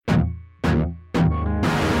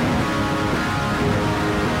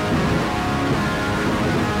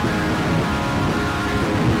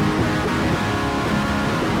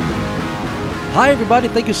Hi, everybody.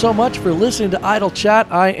 Thank you so much for listening to Idle Chat.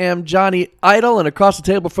 I am Johnny Idle, and across the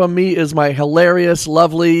table from me is my hilarious,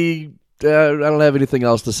 lovely, I don't have anything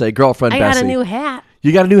else to say, girlfriend Bessie. I got a new hat.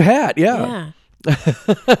 You got a new hat, yeah.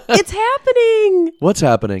 It's happening. What's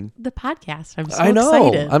happening? The podcast. I'm so I know.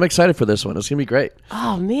 excited. I'm excited for this one. It's going to be great.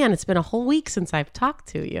 Oh, man. It's been a whole week since I've talked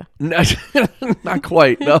to you. Not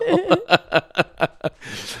quite, no.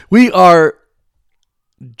 We are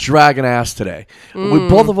dragging ass today. We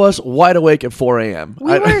both of us wide awake at 4 a.m.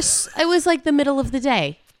 It was like the middle of the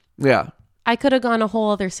day. Yeah. I could have gone a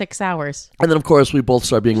whole other 6 hours. And then, of course, we both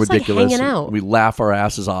start being Just ridiculous. like hanging out. We laugh our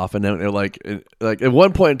asses off. And then, like at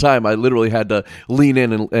one point in time, I literally had to lean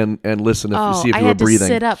in and listen to see if you were breathing.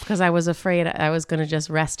 I had to sit up because I was afraid I was going to just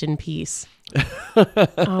rest in peace.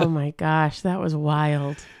 Oh, my gosh. That was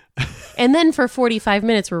wild. And then for 45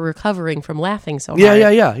 minutes, we're recovering from laughing so hard.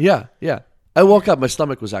 Yeah. I woke up. My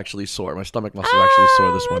stomach was actually sore. My stomach must have actually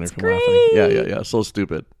sore this morning from laughing. Yeah. So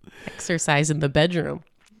stupid. Exercise in the bedroom.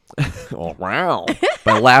 Oh, wow.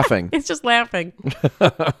 By laughing. It's just laughing.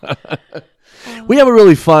 We have a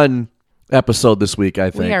really fun episode this week,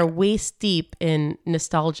 I think. We are waist deep in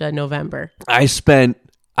Nostalgia November. I spent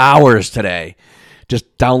hours today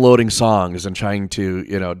just downloading songs and trying to,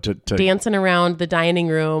 to dancing around the dining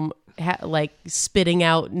room, like spitting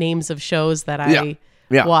out names of shows that I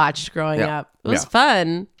watched growing up. It was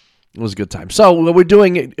fun. It was a good time. So what we're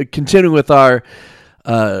doing, continuing with our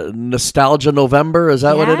Nostalgia November, is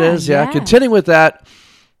that what it is? Yeah. Continuing with that,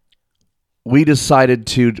 we decided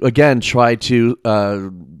to again try to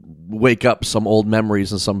wake up some old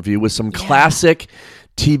memories in some of you with some classic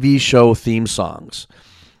TV show theme songs.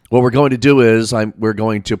 What we're going to do is we're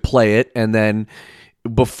going to play it, and then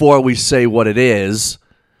before we say what it is,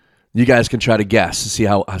 you guys can try to guess, see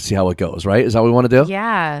how it goes. Right? Is that what we want to do?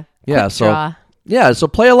 Yeah. Yeah. Quick draw. So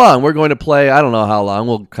play along. We're going to play, I don't know how long.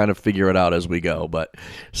 We'll kind of figure it out as we go. But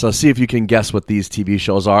so see if you can guess what these TV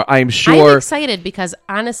shows are. I'm sure. I'm excited because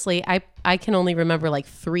honestly, I can only remember like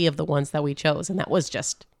 3 of the ones that we chose, and that was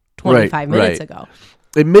just 25 minutes ago.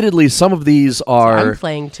 Admittedly, some of these are. I'm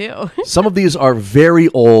playing too. Some of these are very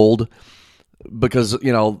old because,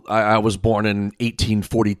 I was born in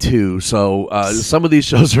 1842. So some of these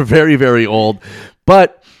shows are very, very old.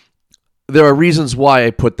 But there are reasons why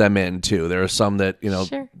I put them in too. There are some that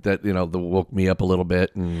that woke me up a little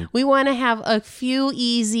bit, and we want to have a few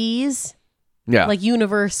easies, like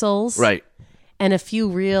universals, right, and a few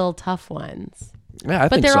real tough ones. Yeah,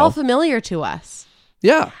 but they're all familiar to us.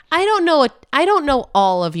 Yeah, I don't know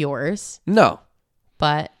all of yours. No,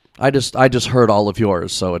 but I just heard all of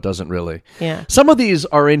yours, so it doesn't really. Yeah, some of these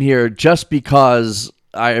are in here just because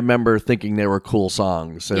I remember thinking they were cool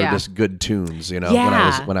songs. They were just good tunes, when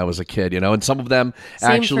I was a kid, and some of them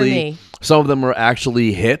some of them were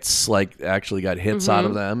actually hits, like actually got hits out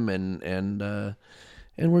of them, and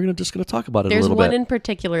we're just gonna talk about it a little bit. There's one in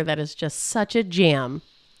particular that is just such a jam.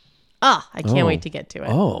 I can't wait to get to it.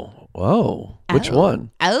 Oh, which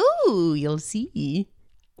one? Oh, you'll see.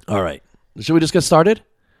 All right, should we just get started?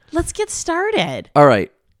 Let's get started. All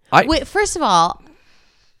right. Wait, first of all,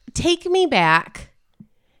 take me back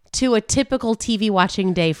to a typical TV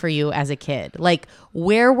watching day for you as a kid. Like,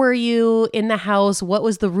 where were you in the house? What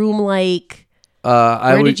was the room like?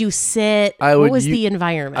 Where did you sit? What was the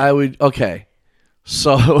environment? Okay.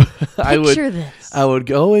 So I would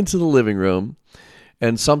go into the living room,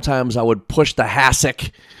 and sometimes I would push the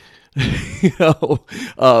hassock,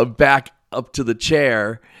 back up to the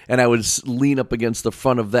chair, and I would lean up against the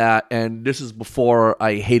front of that. And this is before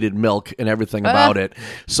I hated milk and everything about it.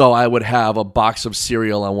 So I would have a box of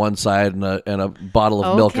cereal on one side and a bottle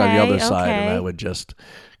of milk on the other side. And I would just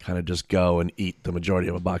kind of just go and eat the majority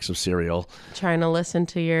of a box of cereal. Trying to listen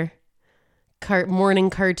to your morning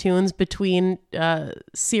cartoons between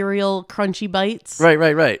cereal crunchy bites.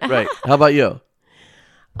 Right. How about you?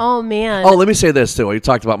 Oh, man. Oh, let me say this, too. We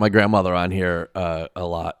talked about my grandmother on here a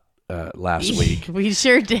lot. Last week. We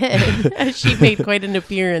sure did. She made quite an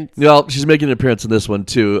appearance. Well, she's making an appearance in this one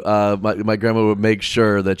too. My grandma would make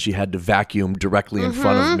sure that she had to vacuum directly in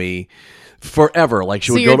front of me forever. Like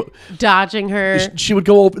she would go dodging her. She would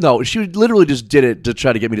go. No, she would literally just did it to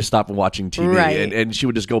try to get me to stop watching TV. Right. And she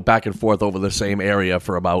would just go back and forth over the same area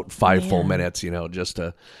for about 5 full minutes. Just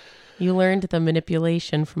to. You learned the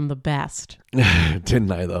manipulation from the best.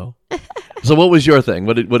 Didn't I though? So what was your thing?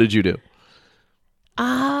 What did you do?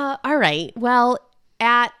 All right. Well,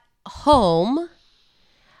 at home,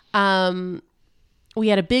 we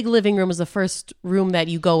had a big living room. It was the first room that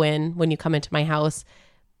you go in when you come into my house.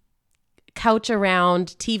 Couch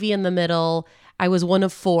around, TV in the middle. I was one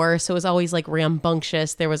of 4, so it was always like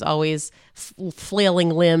rambunctious. There was always flailing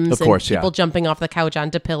limbs, of course, and people jumping off the couch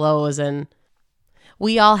onto pillows, and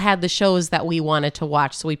we all had the shows that we wanted to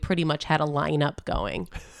watch. So we pretty much had a lineup going.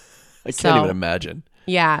 I can't even imagine.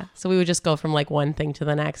 Yeah. So we would just go from like one thing to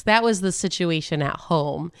the next. That was the situation at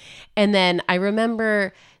home. And then I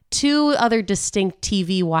remember 2 other distinct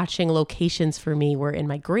TV watching locations for me were in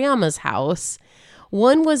my grandma's house.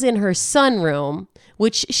 One was in her sunroom,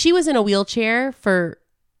 which she was in a wheelchair for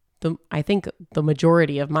I think the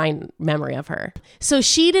majority of my memory of her. So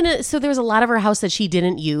there was a lot of her house that she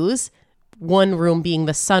didn't use. One room being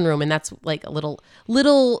the sunroom, and that's like a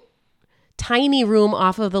little tiny room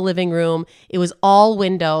off of the living room. It was all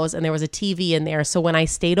windows and there was a TV in there. So when I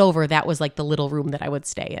stayed over, that was like the little room that I would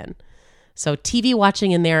stay in. So TV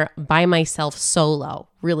watching in there by myself solo,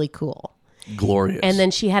 really cool. Glorious. And then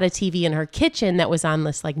she had a TV in her kitchen that was on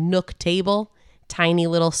this like nook table, tiny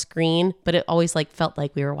little screen, but it always like felt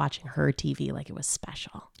like we were watching her TV, like it was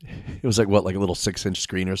special. It was like what, like a little 6-inch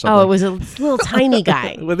screen or something? Oh, it was a little tiny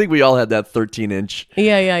guy. I think we all had that 13-inch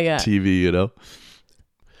Yeah. TV, you know?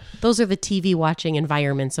 Those are the TV watching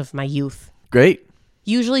environments of my youth. Great.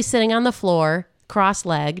 Usually sitting on the floor,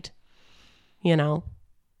 cross-legged, you know.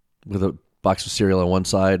 With a box of cereal on one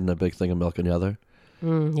side and a big thing of milk on the other.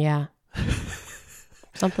 Yeah.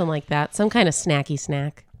 Something like that. Some kind of snacky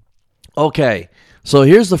snack. Okay, so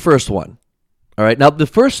here's the first one. All right, now the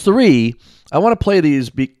first 3, I want to play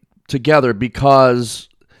these together because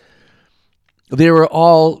they were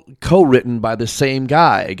all co-written by the same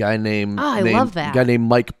guy, a guy named love that. A guy named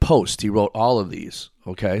Mike Post. He wrote all of these.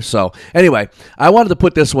 Okay, so anyway, I wanted to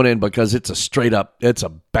put this one in because it's a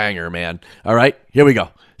banger, man. All right, here we go.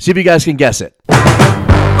 See if you guys can guess it.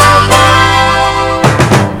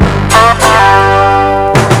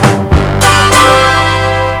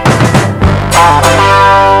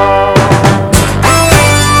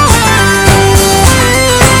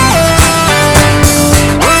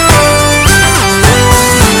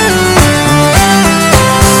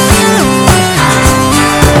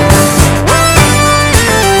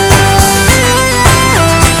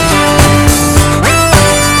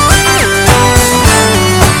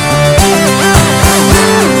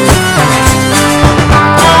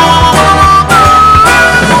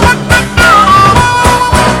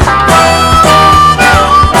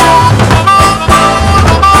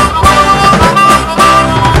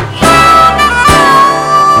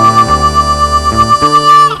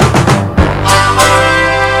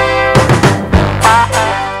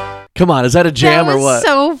 Come on, is that a jam or what?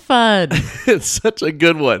 So fun. It's such a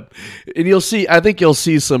good one. And I think you'll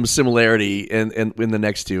see some similarity in the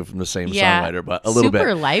next 2 from the same songwriter, but a little bit.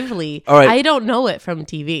 Super lively. All right. I don't know it from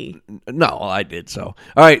TV. No, I did so. All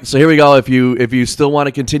right, so here we go. If you still want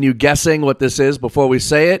to continue guessing what this is before we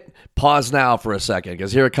say it, pause now for a second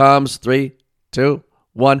because here it comes. 3, 2,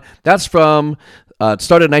 1. That's from it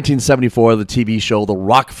started in 1974, the TV show The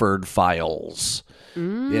Rockford Files.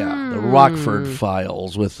 Yeah, the Rockford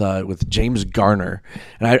Files with James Garner.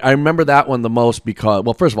 And I remember that one the most because,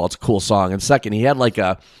 well, first of all, it's a cool song. And second, he had like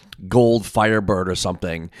a gold Firebird or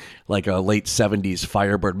something, like a late 70s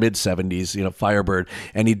Firebird, mid 70s, Firebird.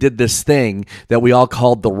 And he did this thing that we all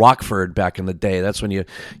called the Rockford back in the day. That's when you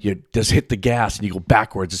just hit the gas and you go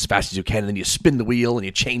backwards as fast as you can. And then you spin the wheel and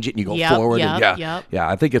you change it and you go forward. Yeah,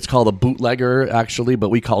 I think it's called a bootlegger actually, but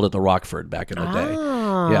we called it the Rockford back in the day.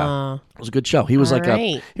 Yeah, it was a good show. He was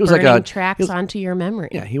Burning tracks onto your memory.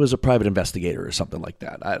 Yeah, he was a private investigator or something like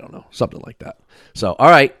that. I don't know, something like that. So, all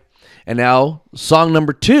right, and now song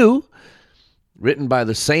number 2, written by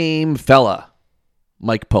the same fella,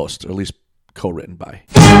 Mike Post, or at least co-written by.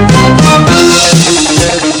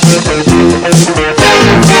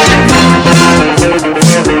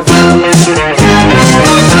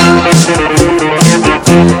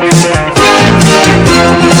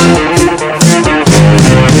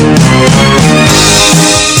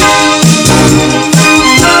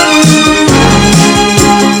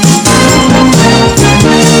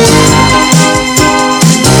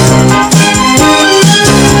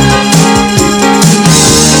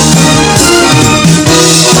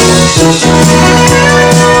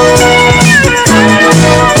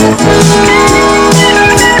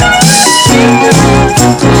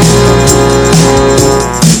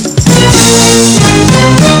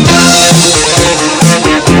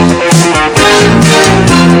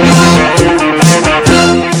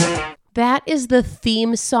 That is the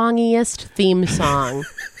theme-songiest theme song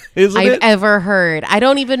I've ever heard. I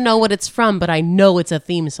don't even know what it's from, but I know it's a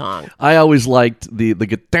theme song. I always liked the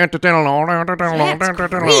guitar. The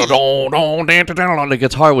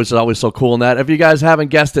guitar was always so cool in that. If you guys haven't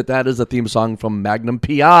guessed it, that is a theme song from Magnum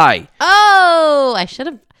P.I. Oh, I should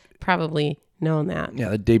have probably known that.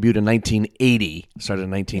 Yeah, it debuted in 1980. Started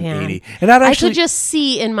in 1980. Yeah. And that I actually, could just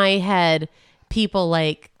see in my head people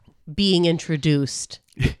like being introduced.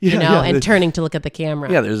 Yeah, and turning to look at the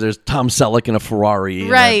camera. Yeah, there's Tom Selleck in a Ferrari.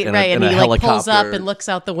 Right. And he like helicopter. pulls up and looks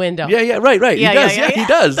out the window. Yeah, right. He does. Yeah, he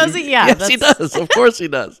does. Does he? Yeah. Yes, he does. Of course he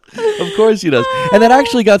does. Of course he does. And that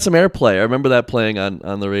actually got some airplay. I remember that playing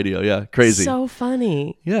on the radio. Yeah, crazy. So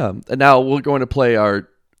funny. Yeah. And now we're going to play our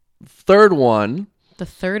third one. The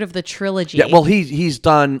third of the trilogy. Yeah, well, he's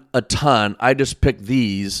done a ton. I just picked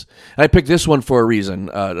these. I picked this one for a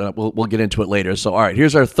reason. We'll get into it later. So, all right,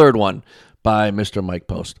 here's our third one by Mr. Mike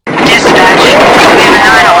Post. Dispatch, we have a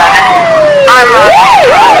 911. I'm Rob.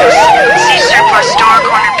 See surplus store,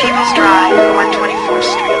 corner People's Drive, 124th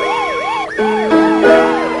Street.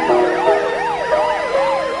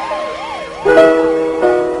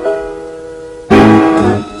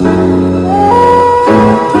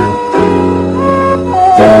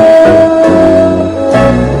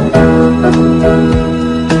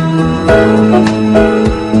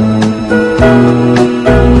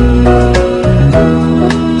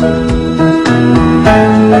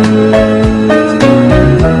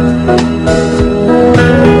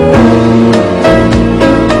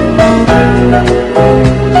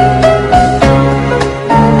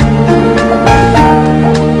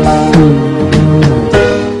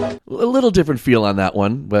 Different feel on that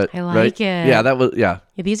one, but I like right? it. Yeah, that was yeah.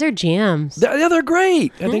 These are jams. They're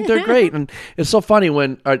great. I think they're great, and it's so funny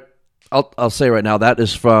when I'll say right now that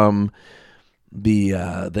is from the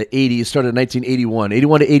 80s. Started in 1981,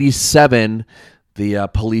 81 to 87. The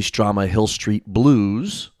police drama Hill Street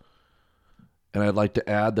Blues, and I'd like to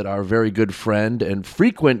add that our very good friend and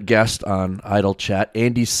frequent guest on Idle Chat,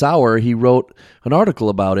 Andy Sauer, he wrote an article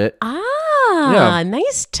about it.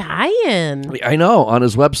 Nice tie-in. I know, on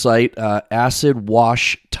his website,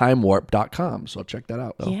 acidwashtimewarp.com. So check that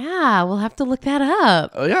out, though. Yeah, we'll have to look that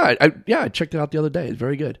up. I checked it out the other day. It's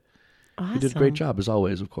very good. Awesome. He did a great job, as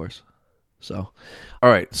always, of course. So, all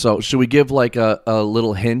right. So should we give like a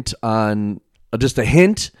little hint on, just a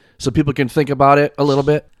hint so people can think about it a little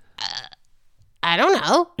bit? I don't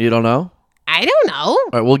know. You don't know? I don't know. All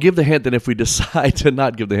right, we'll give the hint, and if we decide to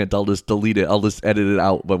not give the hint, I'll just delete it. I'll just edit it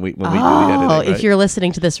out when we do the editing. Right? If you're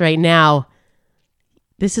listening to this right now,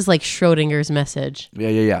 this is like Schrodinger's message.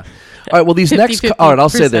 Yeah. All right, well, these next... all right, I'll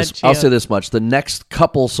say this. Chance. I'll say this much. The next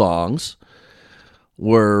couple songs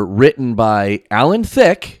were written by Alan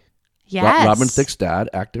Thicke. Yes. Robin Thicke's dad,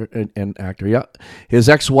 actor and actor, yeah. His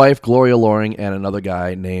ex-wife, Gloria Loring, and another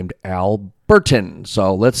guy named Al Burton.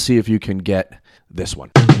 So let's see if you can get this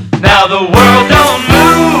one. Now the world don't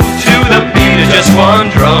move to the beat of just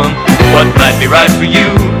one drum. What might be right for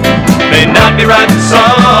you may not be right for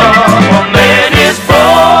some. A man is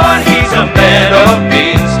born, he's a man of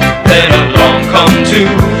means. Then along come two,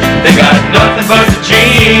 they got nothing but the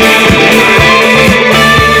genes.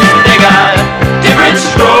 They got different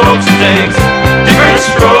strokes and things, different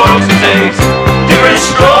strokes and things, different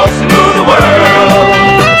strokes to move the world.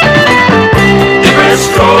 Different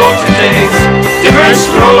strokes and things, different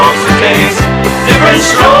strokes and things, different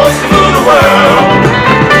strokes to move the world.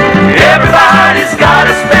 Everybody's got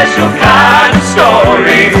a special kind of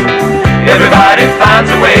story. Everybody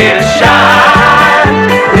finds a way to shine.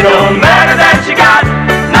 It don't matter that you got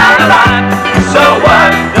not a lot. So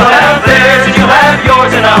what? They'll have theirs and you'll have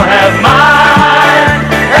yours and I'll have mine.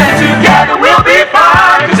 And together we'll be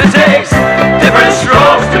fine. 'Cause it takes different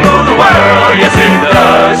strokes to move the world. Yes it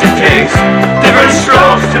does. It takes different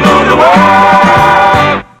strokes to move the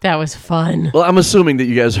world. That was fun. Well, I'm assuming that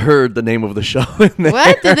you guys heard the name of the show in there.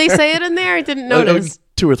 What? Did they say it in there? I didn't notice.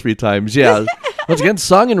 2 or 3 times, yeah. Once again,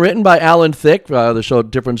 sung and written by Alan Thicke. The show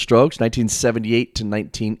Different Strokes, 1978 to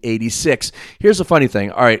 1986. Here's the funny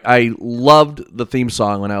thing. All right, I loved the theme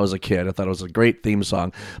song when I was a kid. I thought it was a great theme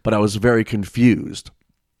song, but I was very confused.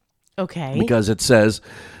 Okay. Because it says,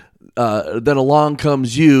 then along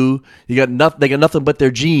comes you. They got nothing but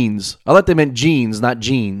their jeans. I thought they meant jeans, not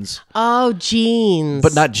jeans. Oh, jeans.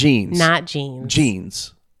 But not jeans. Not jeans.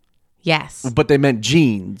 Jeans. Yes. But they meant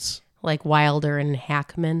jeans. Like Wilder and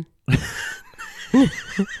Hackman.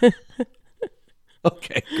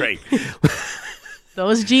 Okay, great.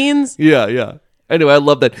 Those jeans? Yeah. Anyway, I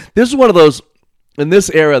love that. This is one of those, in this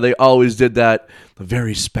era, they always did that, the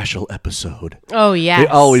very special episode. Oh, yes. They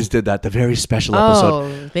always did that, the very special episode.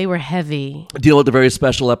 Oh, they were heavy. Do you know what the very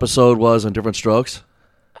special episode was on Different Strokes?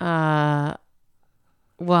 Well,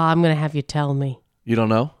 I'm going to have you tell me. You don't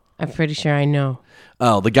know? I'm pretty sure I know.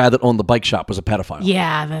 Oh, the guy that owned the bike shop was a pedophile.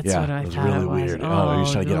 Yeah, that's what I it was thought really it was. weird. Oh, he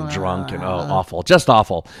was trying to get him drunk and awful. Just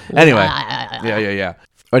awful. Anyway. Yeah. All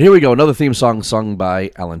right, here we go. Another theme song sung by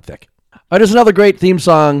Alan Thicke. All right, there's another great theme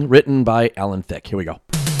song written by Alan Thicke. Here we go.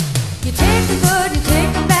 You take the good, you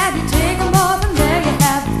take the bad, you take them all, and there you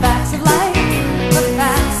have the facts of life.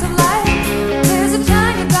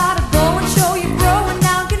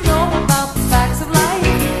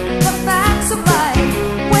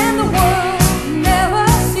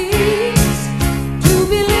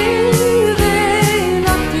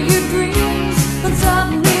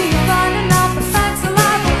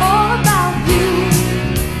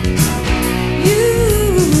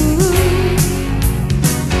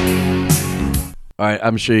 All right,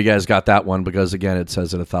 I'm sure you guys got that one because, again, it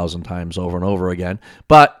says it 1,000 times over and over again.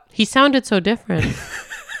 But He sounded so different.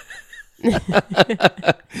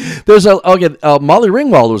 there's Molly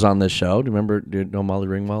Ringwald was on this show. Do you know Molly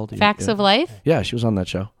Ringwald? Facts of Life? Yeah, she was on that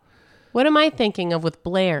show. What am I thinking of with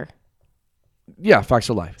Blair? Yeah, Facts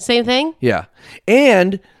of Life. Same thing? Yeah.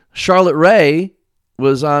 And Charlotte Rae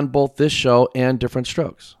was on both this show and Different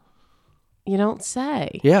Strokes. You don't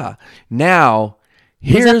say. Yeah. Now,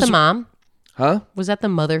 Was here's... that the mom? Huh? Was that the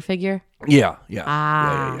mother figure? Yeah.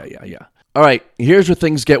 Ah. Yeah. All right, here's where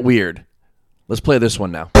things get weird. Let's play this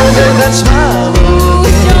one now. That smile,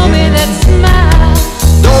 show me that smile.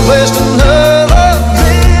 Don't waste another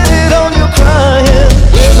minute on your crying.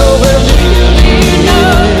 We're nowhere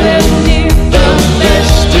near the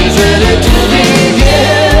best is ready to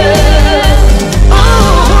begin.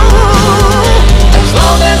 Oh, as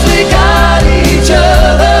long as we got each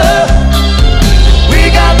other, we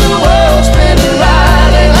got the world spinning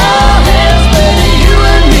right in our hands, baby, you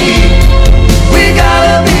and me. We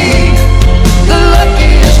gotta be the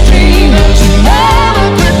luckiest dreamers who never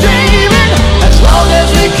quit dreaming. As long as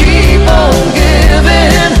we keep on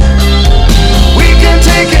giving, we can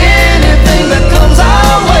take anything that comes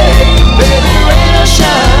our way. Baby, rain or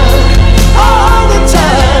shine, all the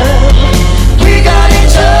time. We got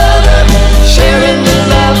each other, sharing the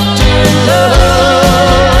laughter and love.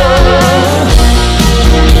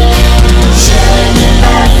 Sharing the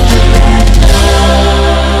laughter and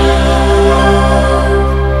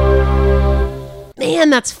love. Man,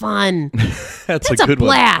 that's fun. That's That's a good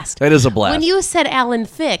blast. one. That is a blast. When you said Alan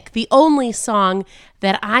Thicke, the only song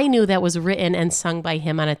that I knew that was written and sung by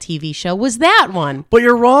him on a TV show was that one. But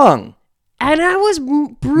you're wrong. And I was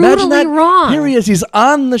Imagine brutally that. wrong. Here he is. He's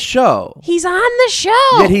on the show. He's on the show.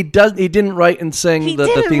 Yet he didn't write and sing He the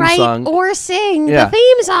didn't theme write song. or sing Yeah. the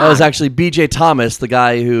theme song. That was actually B.J. Thomas, the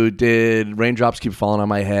guy who did Raindrops Keep Falling on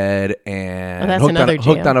My Head and Oh, that's another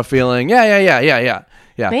Hooked jam. on a Feeling.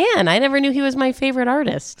 Yeah. Man, I never knew he was my favorite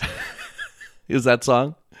artist. Is that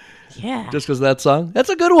song? Yeah. Just because of that song? That's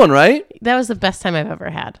a good one, right? That was the best time I've ever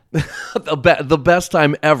had. The best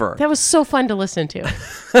time ever. That was so fun to listen to.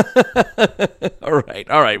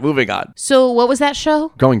 All right, moving on. So, what was that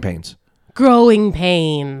show? Growing Pains. Growing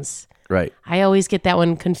Pains. Right. I always get that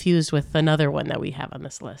one confused with another one that we have on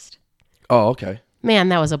this list. Oh, okay. Man,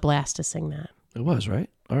 that was a blast to sing that. It was, right?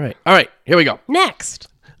 All right, here we go. Next.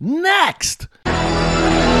 Next.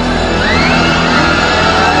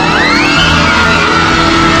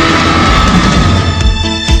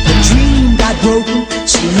 Dream got broken,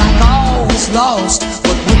 seemed like all was lost.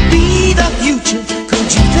 What would be the future? Could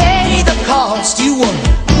you pay the cost? You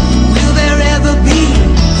wonder, will there ever be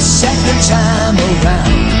a second time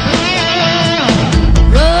around?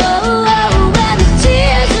 When the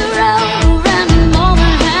tears roll and the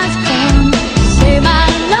moment has come, say, my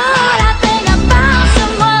Lord, I think I found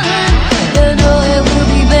someone. You know it will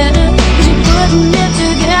be better 'cause you're putting it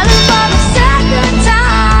together for the second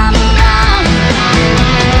time around.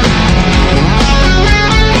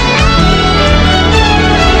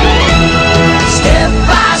 Step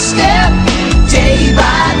by step, day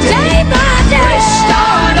by day, let's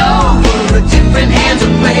start over, a different hand to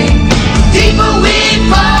play. The deeper we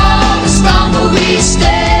fall, the stronger we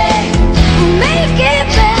stay. Make it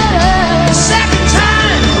better. Second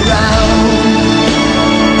time around.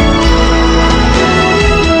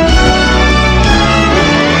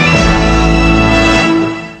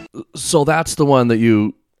 So that's the one that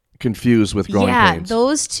you confuse with Growing Yeah, Pains.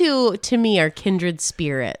 those two to me are kindred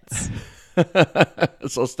spirits.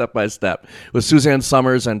 So Step by Step with Suzanne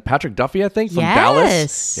Summers and Patrick Duffy, I think, from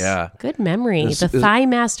Dallas. Yeah. Good memory. This the is- Thigh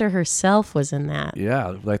Master herself was in that.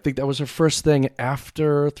 Yeah, I think that was her first thing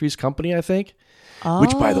after Three's Company, I think.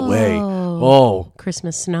 Which, by the way,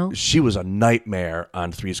 Christmas Snow. she was a nightmare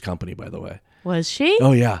on Three's Company, by the way. Was she?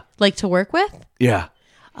 Oh, yeah. Like to work with? Yeah.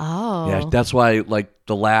 Oh. Yeah, that's why, like,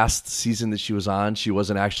 the last season that she was on, she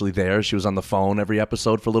wasn't actually there. She was on the phone every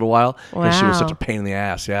episode for a little while because she was Wow. such a pain in the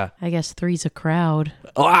ass, yeah. I guess three's a crowd.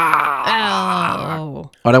 Ah!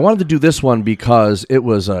 Oh. But I wanted to do this one because it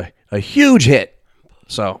was a huge hit.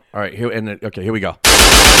 So, all right, here we go.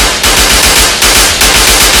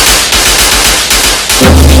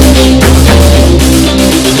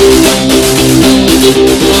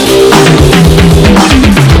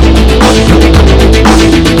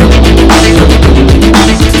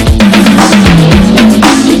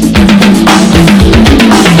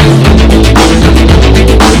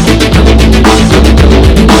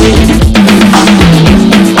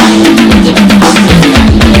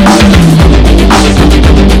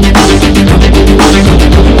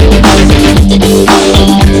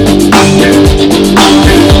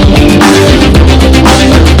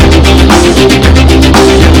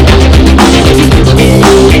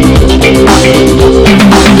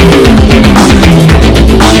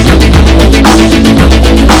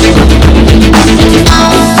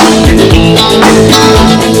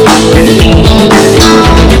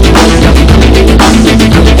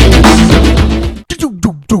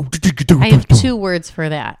 words for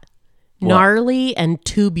that. Gnarly and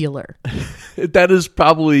tubular. That is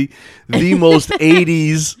probably the most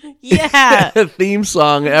 80s Yeah. theme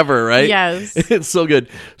song ever, right? Yes. It's so good.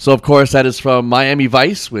 So, of course, that is from Miami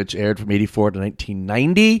Vice, which aired from 84 to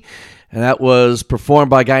 1990. And that was performed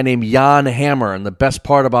by a guy named Jan Hammer. And the best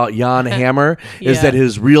part about Jan Hammer is Yeah. that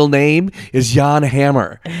his real name is Jan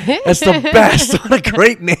Hammer. That's the best. What a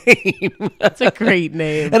great name. That's a great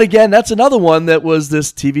name. And again, that's another one that was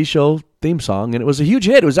this TV show theme song. And it was a huge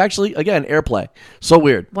hit. It was actually, again, airplay. So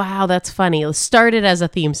weird. Wow, that's funny. It started as a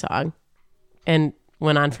theme song and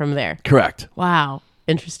went on from there. Correct. Wow.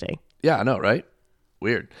 Interesting. Yeah, I know, right?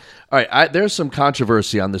 Weird. All right, there's some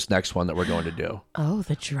controversy on this next one that we're going to do. Oh,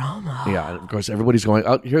 the drama. Yeah, and of course, everybody's going,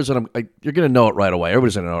 oh, here's what you're going to know it right away.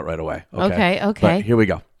 Everybody's going to know it right away. Okay. But here we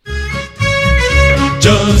go.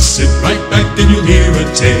 Just sit right back and you'll hear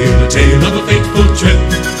a tale of a fateful trip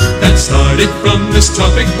that started from this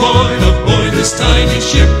tropic point aboard this tiny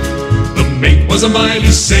ship. The mate was a mighty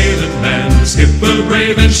sailing man, the skipper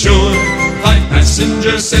brave and sure. 5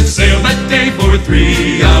 passengers set sail that day for a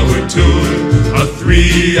 3-hour tour, a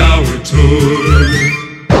 3-hour tour.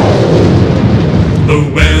 The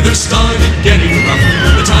weather started getting rough,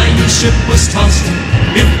 the tiny ship was tossed.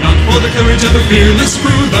 If not for the courage of a fearless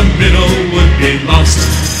crew, the minnow would be lost.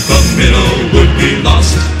 The minnow would be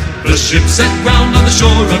lost. The ship set ground on the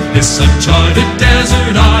shore of this uncharted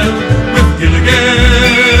desert isle, with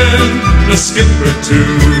Gilligan, the skipper too,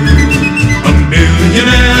 a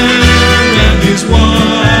millionaire and his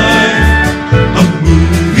wife, a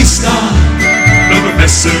movie star, the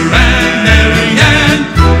professor and Mary Ann,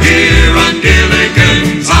 here on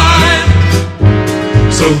Gilligan's Isle.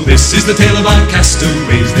 So this is the tale of our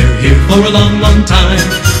castaways. They're here for a long, long time.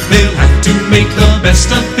 They'll have to make the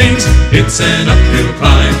best of things. It's an uphill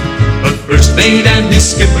climb. But first mate and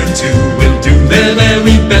his skipper too will do their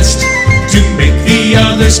very best to make the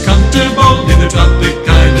others comfortable in the tropic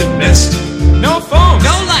island nest. No phone,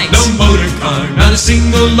 no lights, no motor car, not a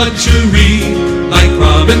single luxury. Like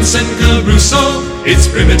Robinson Crusoe, it's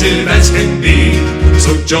primitive as can be.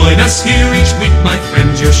 So join us here each week, my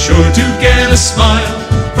friends. You're sure to get a smile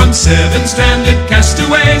from 7 stranded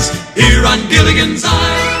castaways here on Gilligan's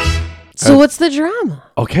Isle. So what's the drama?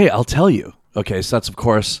 Okay, I'll tell you. Okay, so that's, of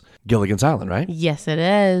course, Gilligan's Island, right? Yes, it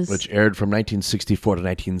is. Which aired from 1964 to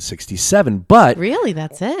 1967. But, Really,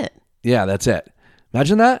 that's it. yeah, that's it.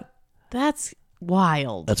 Imagine that. That's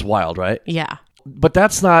wild. That's wild, right? Yeah. But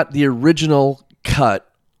that's not the original cut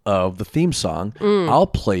of the theme song. I'll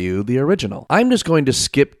play you the original. I'm just going to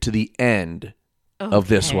skip to the end of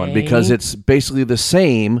this one because it's basically the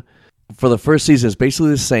same. For the first season, it's basically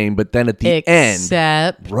the same, but then at the end.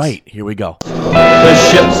 Except. Right, here we go. The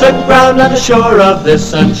ship's aground on the shore of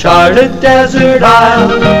this uncharted desert isle,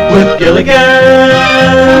 with Gilligan,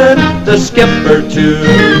 the skipper too,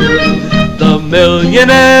 the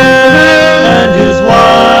millionaire and his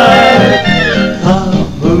wife, a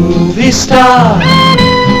movie star,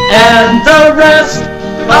 and the rest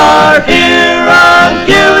are here on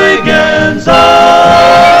Gilligan's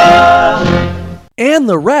Isle. And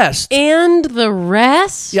the rest. And the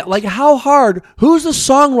rest? Yeah, like how hard? Who's the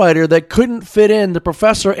songwriter that couldn't fit in the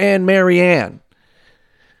Professor and Mary Ann?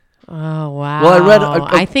 Oh, wow. Well, I read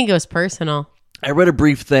I think it was personal. I read a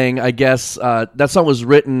brief thing. I guess that song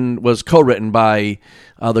was co-written by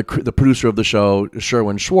the producer of the show,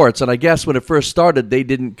 Sherwin Schwartz. And I guess when it first started, they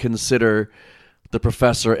didn't consider the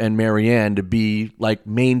Professor and Mary Ann to be like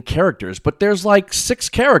main characters, but there's like 6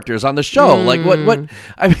 characters on the show. Like what?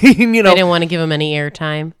 I mean, you know, They didn't want to give him any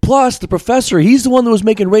airtime. plus the Professor, he's the one that was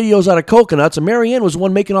making radios out of coconuts, and Mary Ann was the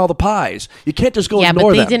one making all the pies. You can't just go Yeah, but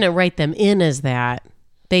ignore they them. didn't write them in as that.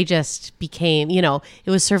 They just became, it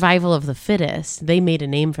was survival of the fittest. They made a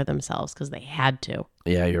name for themselves because they had to.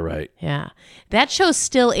 Yeah, you're right. Yeah. That show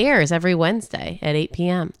still airs every Wednesday at 8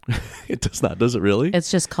 p.m. It does not, does it really? It's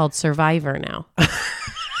just called Survivor now.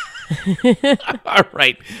 All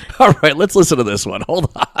right. Let's listen to this one. Hold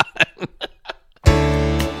on.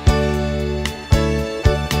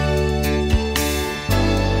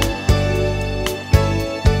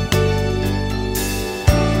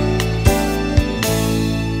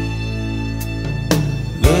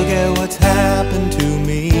 Look at what's happened to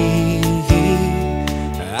me.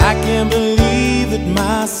 I can't believe it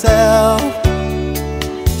myself.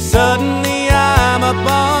 Suddenly I'm up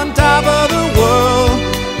on top of the world.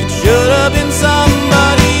 It should have been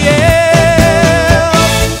somebody else.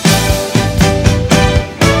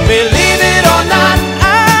 Believe it or not,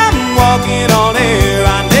 I'm walking on air.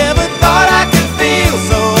 I never thought I could feel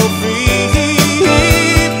so free.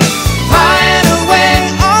 Flying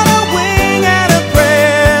away on a wing and a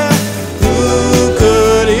prayer. Who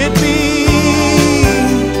could it be?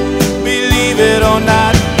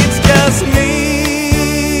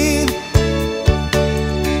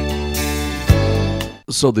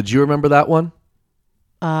 So did you remember that one?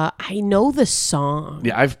 I know the song.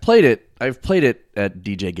 Yeah, I've played it at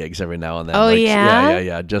DJ gigs every now and then. Oh, yeah?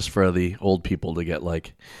 Yeah. Just for the old people to get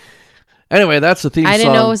like. Anyway, that's the theme song. I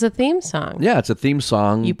didn't know it was a theme song. Yeah, it's a theme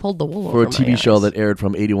song. You pulled the wool for over a TV my show eyes. that aired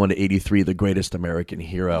from 81 to 83, The Greatest American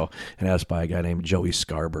Hero, and that's by a guy named Joey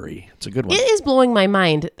Scarberry. It's a good one. It is blowing my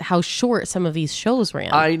mind how short some of these shows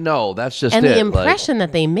ran. I know. That's just and it. the impression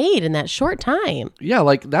that they made in that short time. Yeah,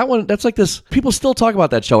 like that one. That's like this. People still talk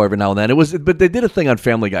about that show every now and then. But they did a thing on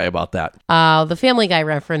Family Guy about that. The Family Guy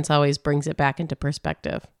reference always brings it back into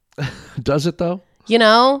perspective. Does it though? You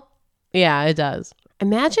know? Yeah, it does.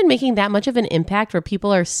 Imagine making that much of an impact where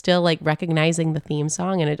people are still like recognizing the theme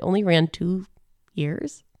song and it only ran 2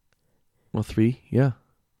 years. Well, 3. Yeah.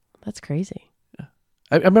 That's crazy.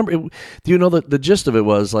 I remember. Do you know the gist of it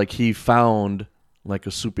was like he found like a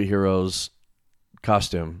superhero's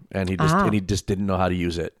costume and he just didn't know how to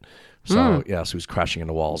use it. So so he was crashing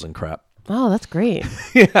into walls and crap. Oh, that's great.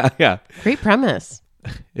 Yeah. Great premise.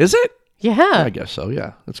 Is it? Yeah. I guess so.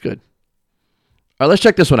 Yeah, that's good. All right, let's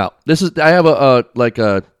check this one out. I have a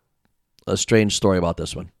strange story about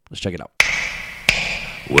this one. Let's check it out.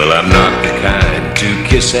 Well, I'm not the kind to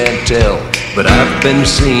kiss and tell, but I've been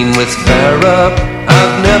seen with Farrah.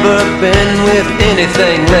 I've never been with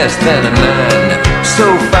anything less than a 9. So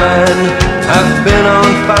fine, I've been on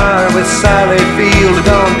fire with Sally Field,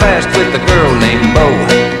 gone past with a girl named Bo,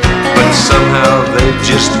 but somehow they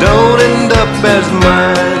just don't end up as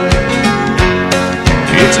mine.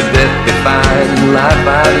 It's a death-defying life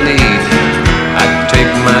I lead. I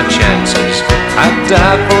take my chances. I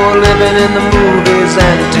die for living in the movies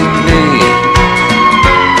and TV.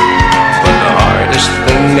 But the hardest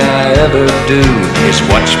thing I ever do is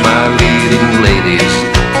watch my leading ladies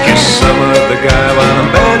kiss some other guy while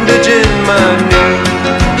I'm bandaging my knee.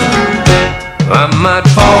 I might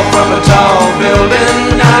fall from a tall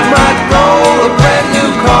building, I might roll a brand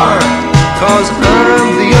new car, 'cause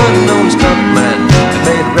I'm the unknown stuntman that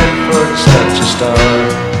made Redford such a star.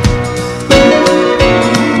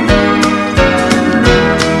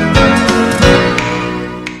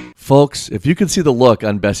 Folks, if you could see the look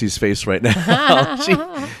on Bessie's face right now,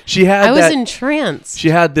 she had I was that, entranced. She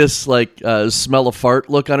had this like smell of fart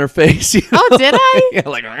look on her face. You know? Oh, did I? Yeah,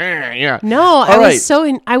 like yeah. No, I right.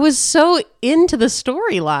 was so into the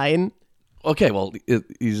storyline. Okay, well,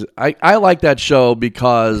 I like that show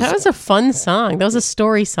because That was a fun song. That was a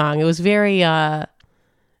story song. It was very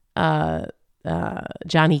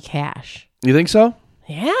Johnny Cash. you think so?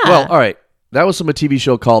 Yeah. Well, all right. That was from a TV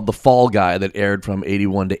show called The Fall Guy that aired from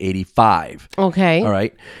 81 to 85. Okay. All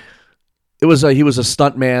right. It was he was a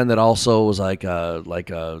stuntman that also was did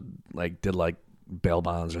bail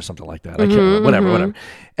bonds or something like that. I can't remember. Whatever.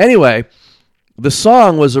 Anyway, the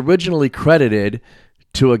song was originally credited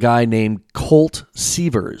to a guy named Colt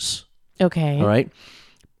Seavers. Okay. All right.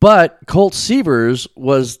 But Colt Seavers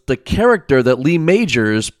was the character that Lee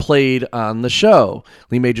Majors played on the show.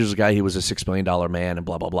 Lee Majors was a guy, he was a $6 million man and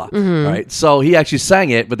blah, blah, blah. All right. So he actually sang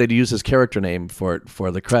it, but they'd use his character name for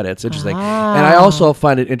the credits. Interesting. And I also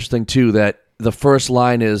find it interesting, too, that the first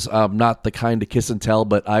line is not the kind to kiss and tell,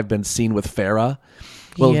 but I've been seen with Farrah.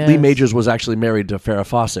 Well, Yes. Lee Majors was actually married to Farrah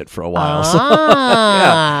Fawcett for a while. So,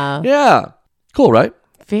 Ah. yeah. Cool, right?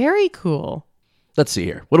 Very cool. Let's see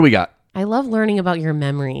here. What do we got? I love learning about your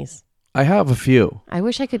memories. I have a few. I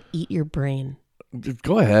wish I could eat your brain.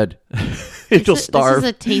 Go ahead. You'll starve. This is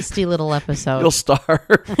a tasty little episode. You'll starve.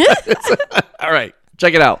 All right.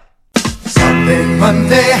 Check it out. Sunday,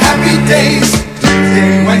 Monday, happy days.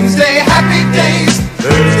 Tuesday, Wednesday, happy days.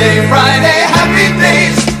 Thursday, Friday, happy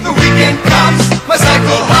days. The weekend comes, my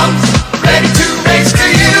cycle hums, ready to race to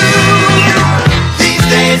you. These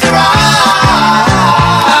days are all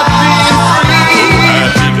happy and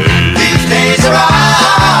free. These days are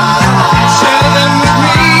all, share them with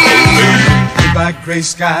me. Goodbye, gray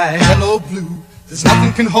sky, hello blue. There's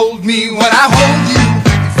nothing can hold me when I hold you.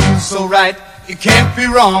 It feels so right, it can't be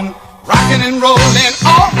wrong. Rocking and rolling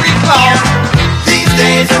all week long. These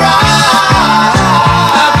days are all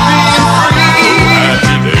happy and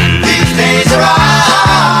free. These days are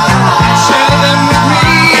all, share them with me.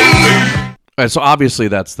 All right. So obviously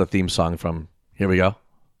that's the theme song from Here We Go.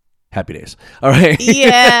 Happy Days. All right.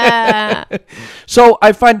 Yeah. So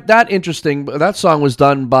I find that interesting. That song was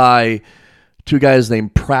done by two guys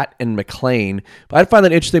named Pratt and McLean. But I find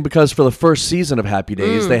that interesting because for the first season of Happy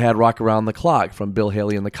Days, they had Rock Around the Clock from Bill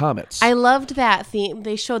Haley and the Comets. I loved that theme.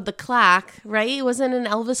 They showed the clock, right? It wasn't an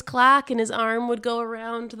Elvis clock and his arm would go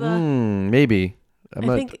around the... Maybe.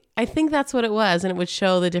 I think that's what it was, and it would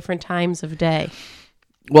show the different times of day.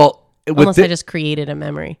 Well, Unless I just created a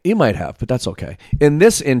memory. You might have, but that's okay. In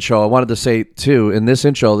this intro, I wanted to say too. In this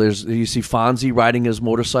intro, you see Fonzie riding his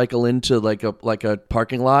motorcycle into like a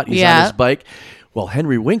parking lot. He's on his bike. Well,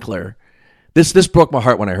 Henry Winkler. This broke my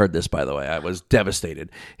heart when I heard this. By the way, I was devastated.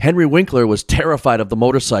 Henry Winkler was terrified of the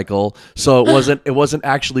motorcycle, so it wasn't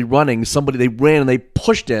actually running. They ran and they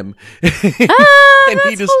pushed him, and that's and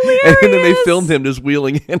hilarious. then they filmed him just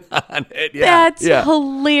wheeling in on it. Yeah, That's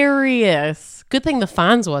hilarious. Good thing the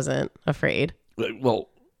Fonz wasn't afraid. Well,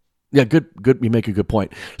 yeah, good. You make a good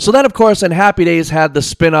point. So then, of course, and Happy Days had the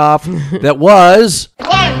spin-off that was 1,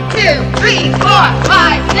 2, 3, 4,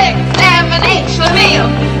 5, 6, 7, 8, Schlemiel,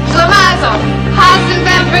 Schlemazel,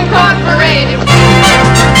 Hasenbeff Incorporated.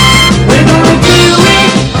 We're gonna do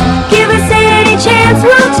it. Give us any chance,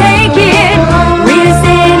 we'll take it. Read us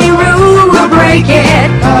any rule, we'll break it.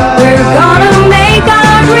 We're gonna make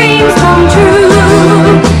our dreams come true.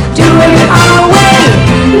 Doing it our way.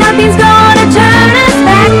 Nothing's gonna turn us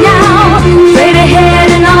back now. Straight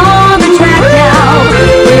ahead and on the track now.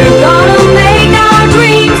 We're gonna make our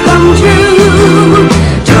dreams come true.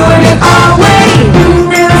 Doing it our way.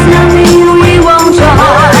 There's nothing we won't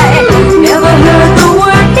try. Never heard the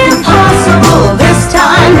word impossible this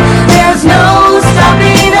time. There's no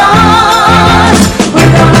stopping us.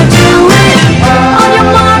 We're gonna do it. On your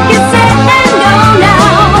mark, get set and go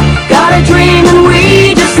now. Got a dream and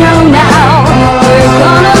we just know now. We're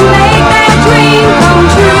gonna make that dream come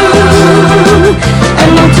true. And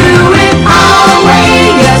we'll do it our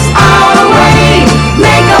way, yes, our way.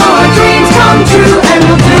 Make our dreams come true. And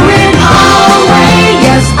we'll do it our way,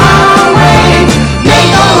 yes, our way.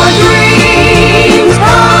 Make our dreams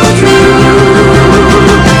come true.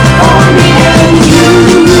 For me and you.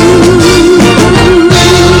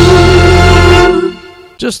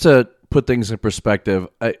 just to put things in perspective.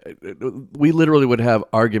 We literally would have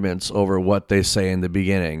arguments over what they say in the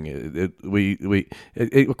beginning.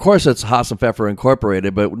 Of course, it's Haas and Pfeffer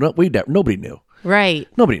Incorporated, but nobody knew. Right.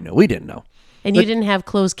 Nobody knew. We didn't know. And you didn't have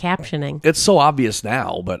closed captioning. It's so obvious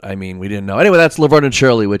now, but I mean, we didn't know. Anyway, that's Laverne and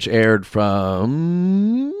Shirley, which aired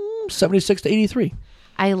from 76 to 83.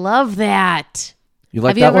 I love that. You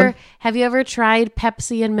like that one? Have you ever tried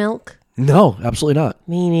Pepsi and milk? No, absolutely not.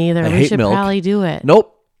 Me neither. I We hate should milk. probably do it.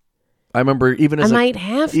 Nope. I remember even as might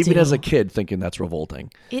have even to. as a kid thinking that's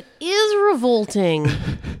revolting. It is revolting.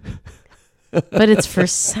 But it's for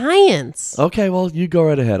science. Okay, well, you go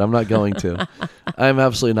right ahead. I'm not going to. I'm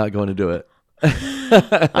absolutely not going to do it.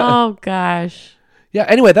 Oh, gosh. Yeah,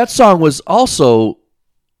 anyway, that song was also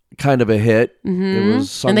kind of a hit. Mm-hmm. It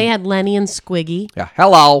was sung, And they had Lenny and Squiggy. Yeah,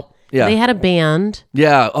 hello. Yeah. They had a band.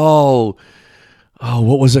 Yeah. Oh,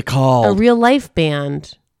 what was it called? A real life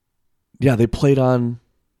band. Yeah, they played on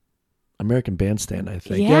American Bandstand, I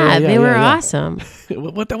think. Yeah, they were awesome.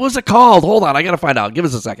 What was it called? Hold on, I got to find out. Give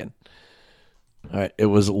us a second. All right, it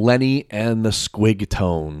was Lenny and the Squig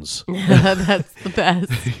Tones. That's the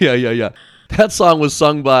best. Yeah. That song was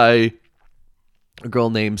sung by a girl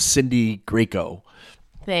named Cindy Greco.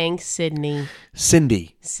 Thanks, Sydney.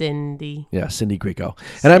 Cindy. Yeah, Cindy Greco.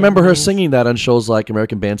 And I remember her singing that on shows like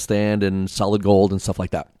American Bandstand and Solid Gold and stuff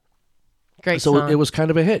like that. Great so song. It was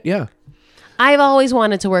kind of a hit, yeah. I've always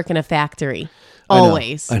wanted to work in a factory.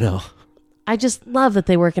 Always. I know. I just love that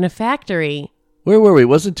they work in a factory. Where were we? It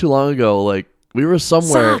wasn't too long ago. Like, we were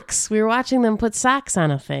somewhere. Socks. We were watching them put socks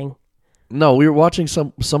on a thing. No, we were watching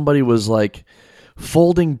somebody was like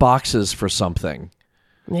folding boxes for something.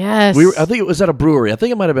 Yes. I think it was at a brewery. I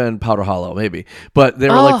think it might have been Powder Hollow, maybe. But they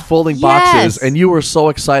were like folding boxes, and you were so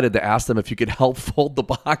excited to ask them if you could help fold the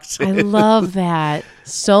boxes. I love that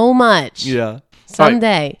so much. Yeah.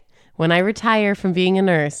 Someday, when I retire from being a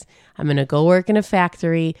nurse, I'm going to go work in a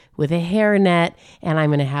factory with a hairnet, and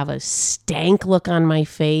I'm going to have a stank look on my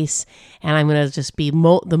face, and I'm going to just be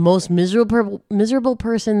the most miserable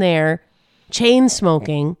person there, chain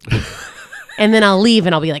smoking. And then I'll leave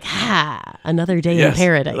and I'll be like, another day in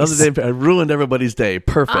paradise. Another day. I ruined everybody's day.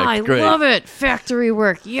 Perfect. I Great. love it. Factory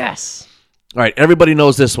work. Yes. All right. Everybody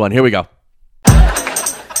knows this one. Here we go.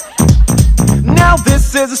 Now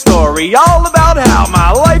this is a story all about how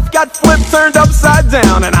my life got flipped, turned upside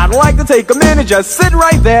down. And I'd like to take a minute, just sit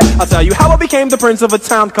right there. I'll tell you how I became the prince of a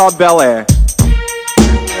town called Bel Air.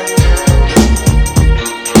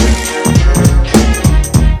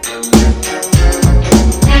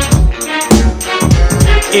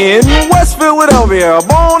 In West Philadelphia,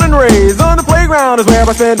 born and raised, on the playground is where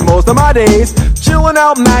I spend most of my days. Chilling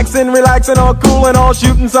out, maxing, relaxing, all cool and all,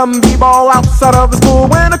 shooting some b-ball outside of the school.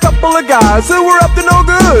 When a couple of guys who were up to no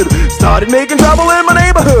good started making trouble in my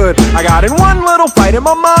neighborhood. I got in one little fight and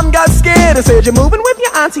my mom got scared and said, "You're moving with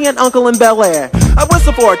your auntie and uncle in Bel Air." I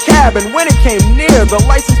whistled for a cab and when it came near, the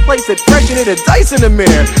license plate said fresh and it had dice in the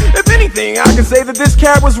mirror. If anything, I could say that this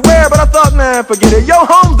cab was rare, but I thought, man, forget it, yo,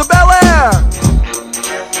 home to Bel Air.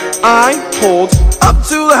 I pulled up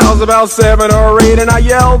to the house about 7 or 8 and I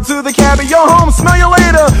yelled to the cabbie, "Yo, home, smell you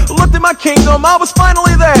later." Looked at my kingdom, I was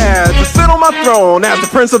finally there to sit on my throne as the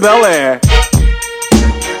Prince of Bel Air.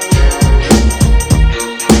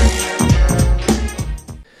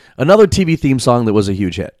 Another TV theme song that was a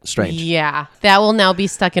huge hit. Strange. Yeah. That will now be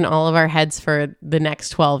stuck in all of our heads for the next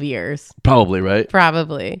 12 years. Probably, right?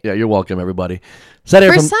 Probably. Yeah, you're welcome, everybody.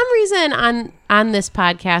 For some reason on this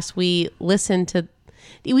podcast, we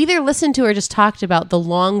either listened to or just talked about the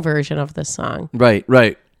long version of this song. Right.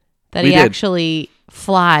 That he actually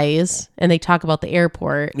flies and they talk about the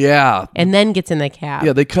airport. Yeah. And then gets in the cab.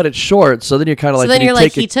 Yeah, they cut it short, so then you're kind of like... So then you're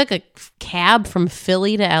like, he took a cab from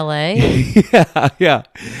Philly to LA? yeah.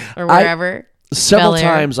 Or wherever. Several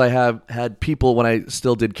times I have had people, when I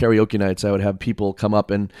still did karaoke nights, I would have people come up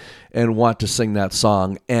and want to sing that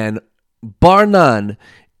song. And bar none,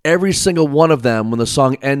 every single one of them, when the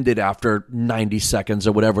song ended after 90 seconds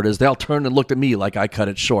or whatever it is, they all turned and looked at me like I cut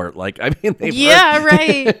it short. Like, I mean,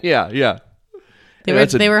 right. yeah.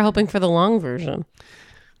 They were hoping for the long version.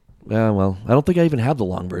 Well, I don't think I even have the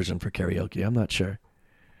long version for karaoke. I'm not sure.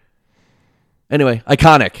 Anyway,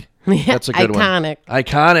 iconic. That's a good one.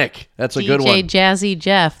 Iconic. That's a good one. DJ Jazzy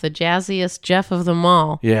Jeff, the jazziest Jeff of them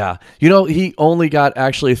all. Yeah. You know, he only got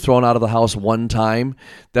actually thrown out of the house one time.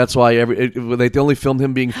 That's why they only filmed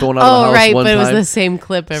him being thrown out of the house right, one time. But it was the same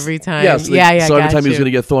clip every time. Yes, yeah. So every time he was going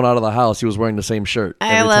to get thrown out of the house, he was wearing the same shirt.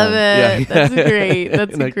 I love it. Yeah. That's great.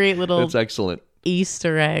 That's a great little That's excellent.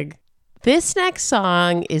 Easter egg. This next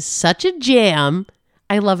song is such a jam.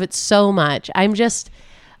 I love it so much. I'm just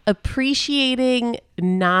appreciating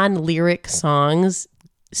non-lyric songs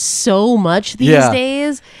so much these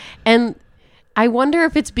days. And I wonder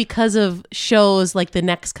if it's because of shows like the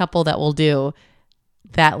next couple that we'll do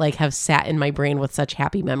that like have sat in my brain with such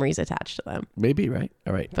happy memories attached to them. Maybe, right?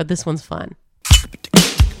 All right. But this one's fun.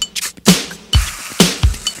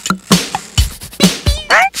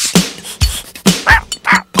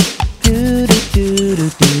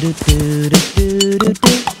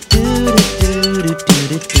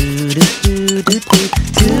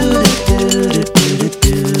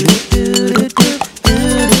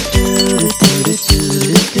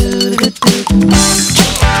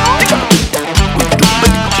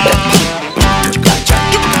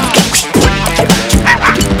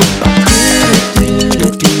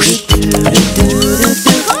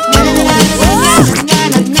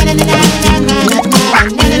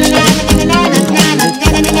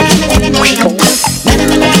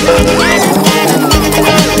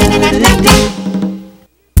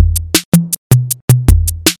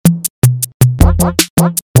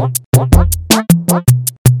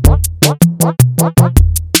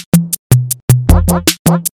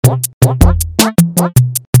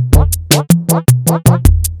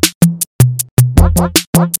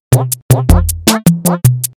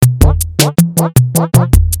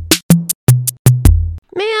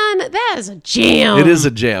 Jam. It is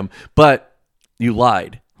a jam, but you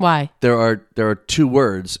lied. Why? There are two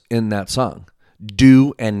words in that song: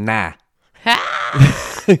 do and nah.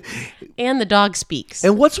 And the dog speaks.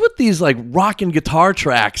 And what's with these like rock and guitar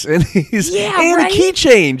tracks and these right? a key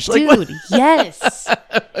change? Like, dude, yes,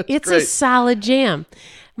 it's great. A solid jam.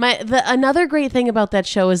 Another great thing about that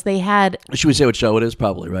show is they had. Should we say what show it is?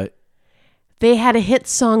 Probably, right? They had a hit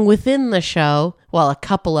song within the show. Well, a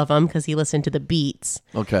couple of them because he listened to the beats.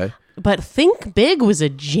 Okay. But Think Big was a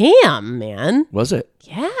jam, man. Was it?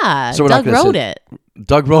 Yeah. So Doug wrote it.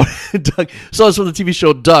 Doug wrote it. So it's from the TV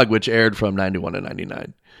show Doug, which aired from 91 to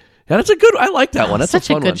 99. Yeah, that's a good. I like that one. That's such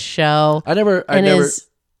a fun good one. show. I never. His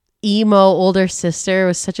emo older sister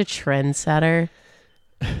was such a trendsetter.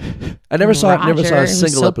 I never saw a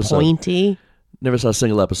single so episode. Pointy. Never saw a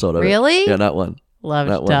single episode of it. Really? Yeah, not one. Loved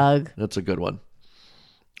not Doug. One. That's a good one.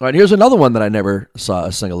 All right, here's another one that I never saw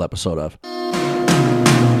a single episode of.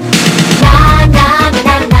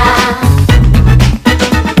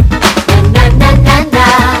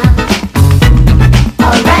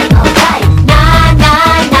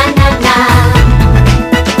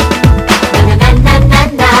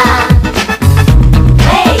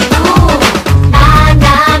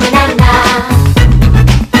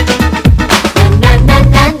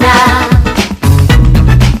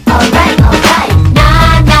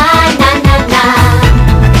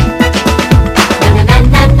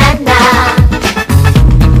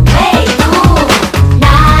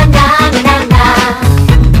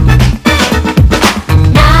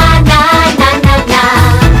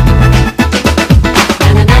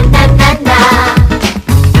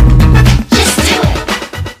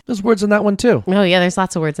 There's words in that one too. Oh yeah, there's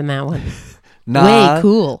lots of words in that one. Nah, Way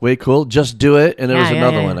cool. Way cool. Just do it. And there was Yeah,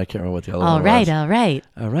 another yeah. one. I can't remember what the other All one right, was. all right.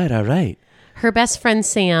 All right. All right. Her best friend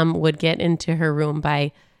Sam would get into her room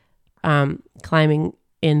by climbing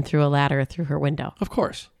in through a ladder through her window. Of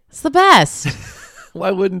course. It's the best.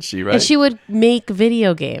 Why wouldn't she, right? And she would make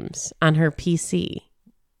video games on her PC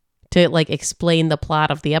to like explain the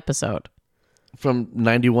plot of the episode. From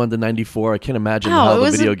 91 to 94. I can't imagine how the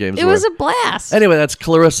video games It were. was a blast. Anyway, that's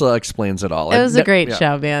Clarissa Explains It All. It was a great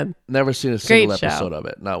show, man. Never seen a single Great show. episode of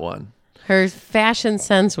it. Not one. Her fashion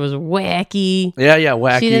sense was wacky. Yeah,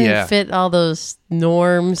 wacky, She didn't fit all those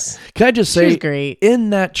norms. Can I just She say, was great.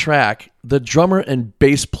 in that track, the drummer and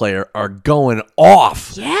bass player are going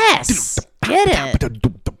off. Yes. Get it.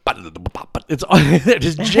 It's they're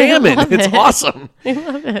just jamming. love It's it. awesome. I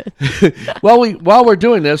love it. While we're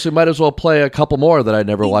doing this, we might as well play a couple more that I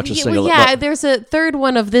never watched a single. Yeah, there's a third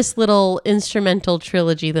one of this little instrumental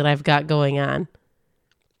trilogy that I've got going on.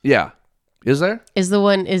 Yeah, is there?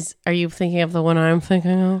 Are you thinking of the one I'm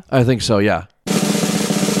thinking of? I think so. Yeah.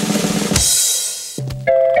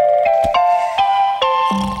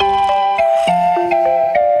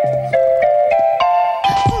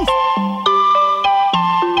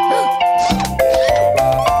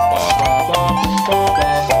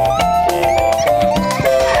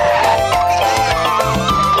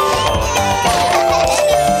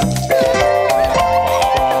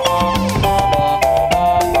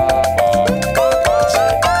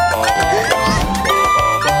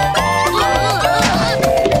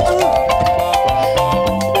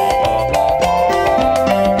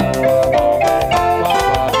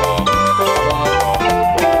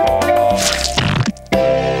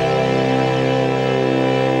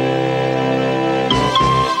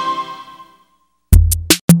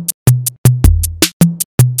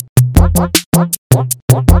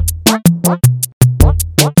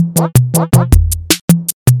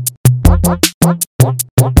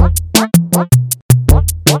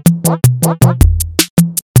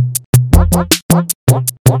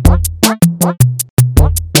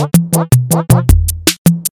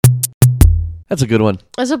 That's a good one. It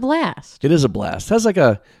was a blast. It is a blast. It has like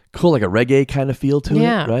a cool, like a reggae kind of feel to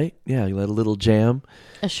Yeah. it, right? Yeah, you let a little jam.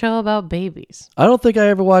 A show about babies. I don't think I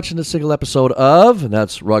ever watched a single episode of, and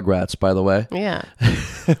that's Rugrats, by the way. Yeah.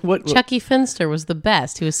 what Chucky Finster was the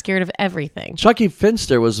best. He was scared of everything. Chucky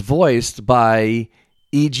Finster was voiced by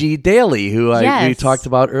E.G. Daly, who we Yes. talked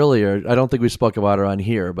about earlier. I don't think we spoke about her on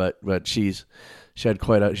here, but she had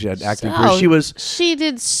acting career. She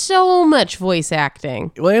did so much voice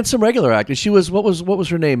acting. Well, and some regular acting. She was what was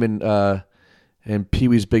her name in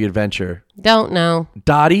Pee-wee's Big Adventure? Don't know.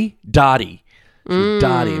 Dottie. She was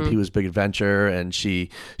Dottie in Pee-wee's Big Adventure, and she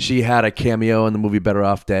had a cameo in the movie Better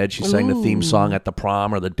Off Dead. She sang the theme song at the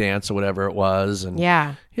prom or the dance or whatever it was, and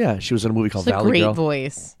Yeah. she was in a movie called It's a Valley great Girl.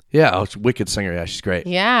 voice. Yeah, it's a wicked singer. Yeah, she's great.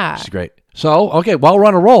 Yeah. She's great. So, okay, while we're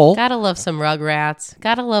on a roll, Gotta love some Rugrats.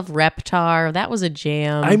 Gotta love Reptar. That was a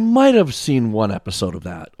jam. I might have seen one episode of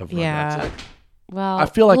that. Of Rugrats. yeah. Well, I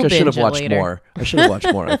feel like we'll I should have binge it watched later. more. I should have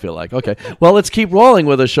watched more, I feel like. Okay. Well, let's keep rolling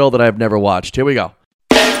with a show that I've never watched. Here we go.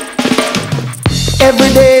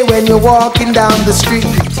 Every day when you're walking down the street,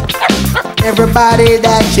 everybody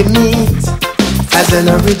that you meet has an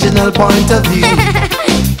original point of view.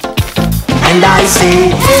 And I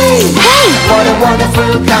say, hey, what a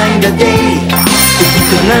wonderful kind of day. If you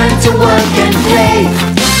can learn to work and play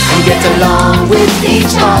and get along with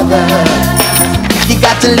each other. You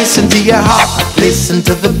got to listen to your heart, listen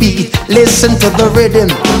to the beat, listen to the rhythm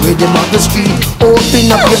of the street. Open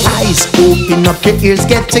up your eyes, open up your ears,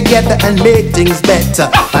 get together and make things better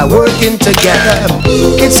by working together.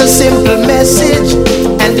 It's a simple message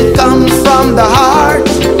and it comes from the heart.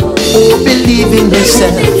 Oh, believe in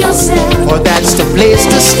yourself, for that's the place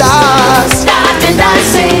to start. And I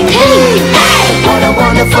say, hey, what a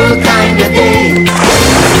wonderful kind of day.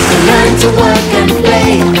 To learn to work and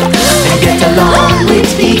play and get along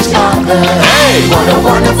with each other. Hey, what a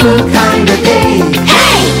wonderful kind of day.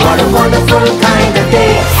 Hey, what a wonderful kind of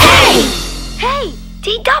day. Hey,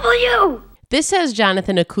 DW! This has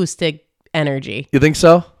Jonathan Acoustic energy. You think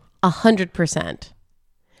so? 100%.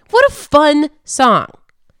 What a fun song.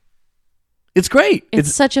 It's great.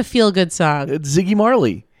 It's such a feel-good song. It's Ziggy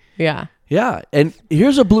Marley. Yeah. Yeah, and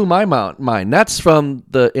here's a blew my mind. That's from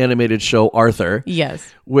the animated show Arthur. Yes.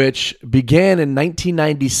 Which began in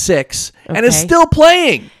 1996 and is Okay. still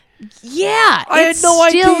playing. Yeah, I had it's no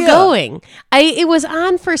still idea. going. It was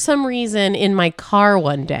on for some reason in my car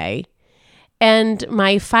one day, and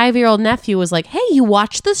my 5-year-old nephew was like, "Hey, you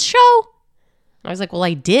watched this show?" I was like, "Well,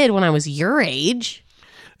 I did when I was your age."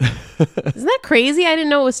 Isn't that crazy? I didn't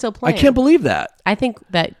know it was still I playing. can't believe that. I think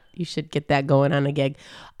that get that going on a gig.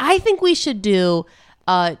 I think we should do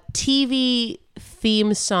a TV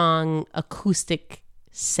theme song acoustic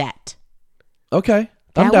set. Okay.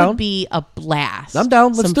 That I'm down. would be a blast. I'm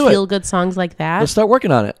down. Let's Some do it. feel good songs like that. Let's start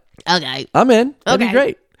working on it. Okay. I'm in. That'd be Okay.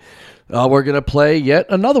 great. We're going to play yet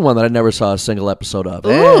another one that I never saw a single episode of. Ooh.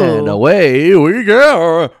 And away we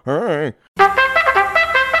go. Hey.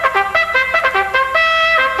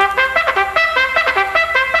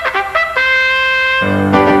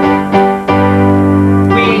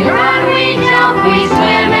 We run, we jump, we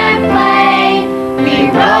swim and play. We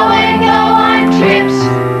row and go on trips.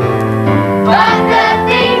 But the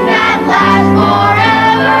things that last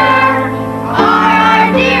forever are our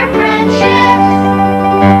dear friendships.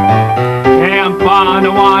 Camp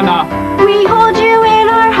Anawana. We hold you in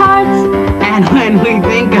our hearts. And when we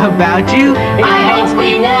think about you, I hope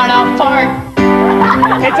we wanna fart.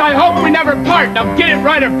 it's I hope we never part. Now get it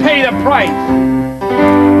right or pay the price.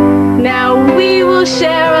 Now we will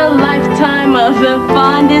share a lifetime of the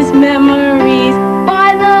fondest memories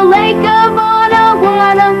by the lake of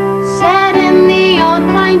Anawana, set in the old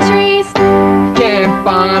pine trees. Camp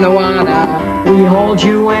Anawana. We hold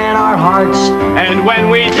you in our hearts. And when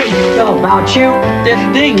we think About you, this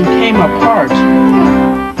thing came apart.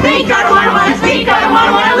 Think Anawana, think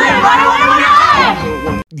Anawana, live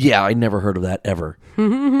Anawana. Yeah, I never heard of that ever.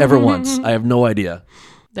 Ever once. I have no idea.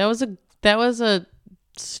 That was a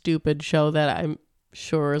stupid show that I'm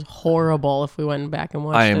sure is horrible if we went back and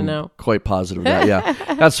watched I it am now. quite positive of that, yeah.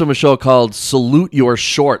 That's from a show called Salute Your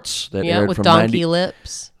Shorts that Yeah, aired with from Donkey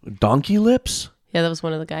Lips. Donkey Lips? Yeah, that was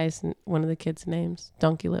one of the kids' names.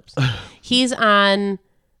 Donkey Lips. He's on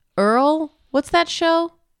Earl. What's that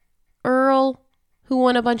show? Earl, who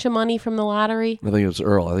won a bunch of money from the lottery. I think it was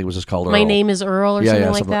Earl. I think it was just called Earl. My Name is Earl or something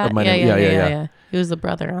like something- that. My Name- yeah. He was the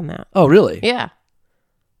brother on that. Oh, really? Yeah.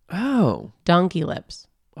 Oh. Donkey Lips.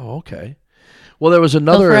 Oh, okay. Well, there was He'll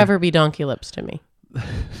another. forever be Donkey Lips to me.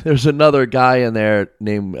 There's another guy in there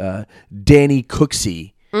named Danny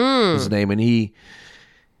Cooksey. His name, and he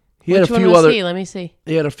had a Which one few was other. he? Let me see.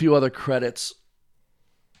 He had a few other credits.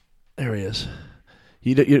 There he is.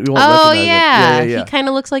 You won't Oh recognize him. yeah. Yeah. He kind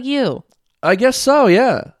of looks like you. I guess so.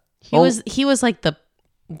 Yeah. He was like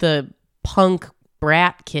the punk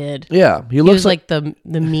brat kid. Yeah. He He looks was like the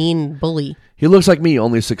mean bully. He looks like me,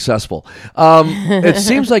 only successful. It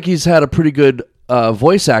seems like he's had a pretty good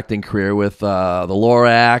voice acting career with the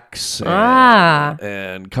Lorax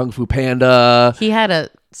and Kung Fu Panda. He had a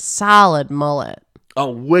solid mullet. A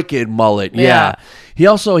wicked mullet, yeah. He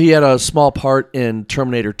had a small part in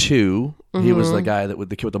Terminator 2. He was the guy the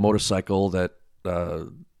kid with the motorcycle that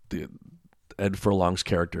Ed Furlong's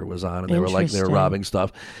character was on, and they were robbing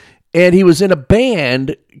stuff. And he was in a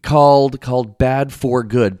band called Bad for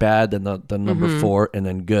Good. Bad, then the number 4, and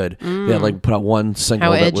then Good. They had put out one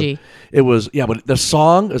single. How edgy. But the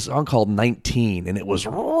song is a song called 19, and it was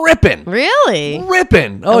ripping. Really?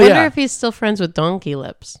 Ripping. I wonder if he's still friends with Donkey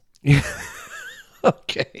Lips.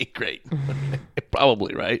 Okay, great.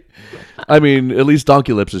 Probably, right? I mean, at least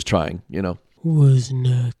Donkey Lips is trying, Who's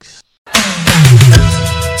next?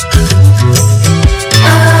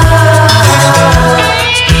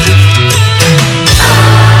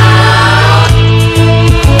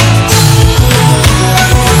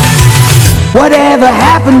 Whatever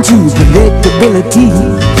happened to predictability?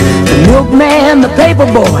 The milkman, the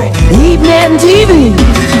paperboy, evening TV.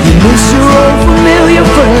 You miss your old familiar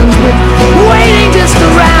friends with waiting just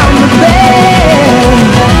around the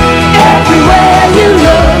bend. Everywhere you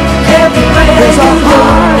look, there's a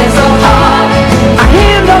heart, a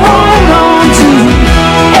hand to hold on to.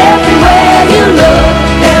 Everywhere you look,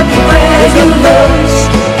 there's a look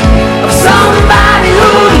of somebody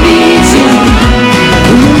who needs you.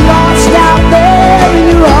 When you're lost out there and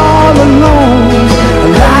you're all alone, a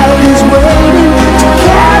light is waiting to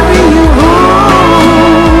carry you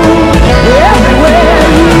home. Everywhere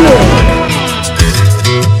you look,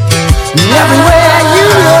 everywhere you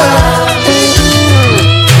look.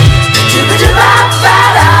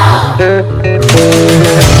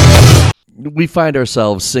 We find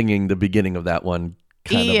ourselves singing the beginning of that one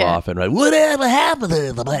kind of often, right? Whatever happened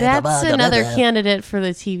to the That's another candidate for the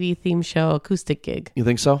TV theme show acoustic gig. You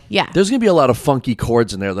think so? Yeah. There's going to be a lot of funky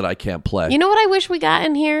chords in there that I can't play. You know what I wish we got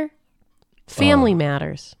in here? Family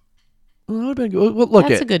Matters. Well, look,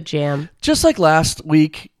 That's a good jam. Just like last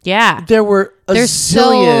week, Yeah. there's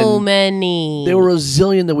so many. There were a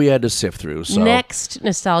zillion that we had to sift through. So Next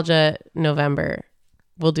Nostalgia November,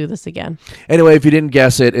 we'll do this again. Anyway, if you didn't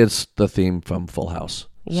guess it, it's the theme from Full House.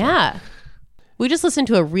 Yeah. We just listened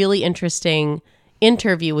to a really interesting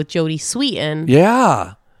interview with Jodie Sweetin.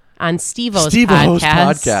 Yeah. On Steve-O's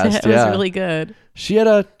podcast. It was really good. She had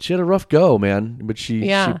a rough go, man, but she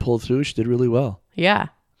pulled through. She did really well. Yeah.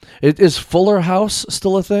 Is Fuller House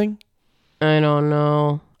still a thing? I don't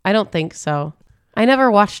know. I don't think so. I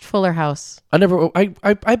never watched Fuller House. I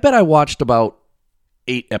bet I watched about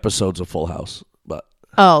 8 episodes of Full House, but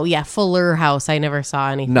oh yeah, Fuller House. I never saw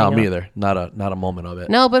anything. No, me either. Not a moment of it.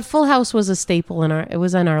 No, but Full House was a staple it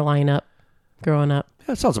was in our lineup growing up. Yeah,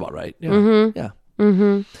 that sounds about right. Yeah. Yeah.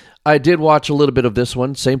 Mm-hmm. I did watch a little bit of this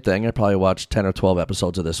one. Same thing. I probably watched 10 or 12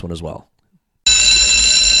 episodes of this one as well.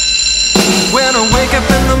 When I wake up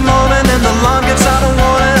in the morning and the alarm gives out a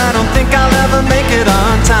warning, I don't think I'll ever make it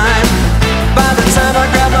on time. By the time I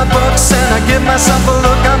grab my books and I give myself a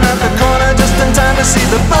look, I'm at the corner just in time to see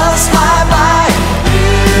the bus fly by.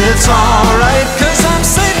 It's alright, cause I'm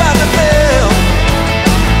saved by the bell.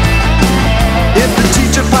 If the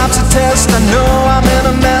teacher pops a test, I know I'm in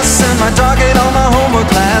a mess, and my dog ate all my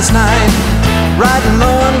homework last night. Riding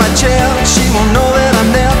low in my chair, she won't know that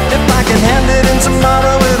I'm there. If I can hand it in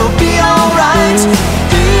tomorrow, it'll be alright.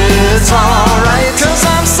 It's alright, cause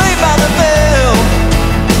I'm saved by the bell.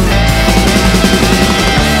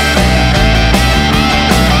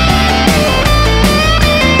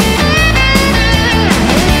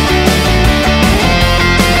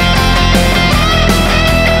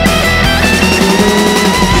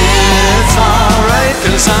 It's alright,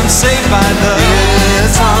 cause I'm saved by the.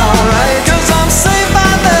 It's alright, cause I'm saved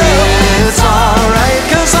by the. It's alright,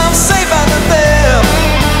 cause I'm saved by the bell.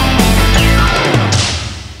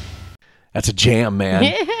 That's a jam,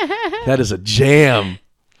 man. That is a jam.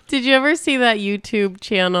 Did you ever see that YouTube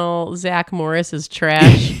channel, Zach Morris is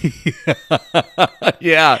Trash?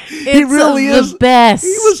 Yeah. He really is the best. He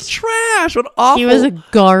was trash. What awful. He was a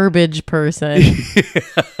garbage person.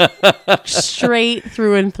 Straight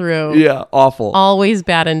through and through. Yeah, awful. Always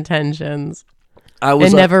bad intentions.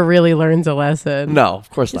 And never really learns a lesson. No, of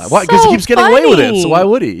course not. It's Why? Because so he keeps getting away with it. funny. So why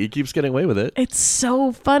would he? He keeps getting away with it. It's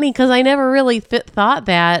so funny because I never really thought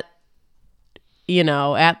that,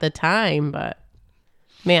 at the time. But,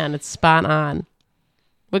 man, it's spot on.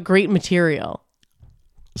 What great material.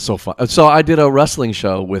 So fun. So I did a wrestling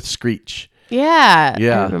show with Screech. Yeah.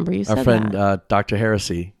 Yeah. I remember you said our friend that. Dr.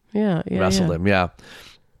 Heresy wrestled yeah. him. Yeah.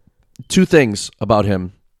 2 things about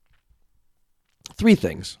him. 3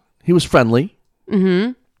 things. He was friendly.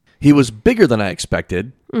 Mm-hmm. He was bigger than I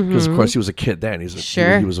expected because, of course, he was a kid then. He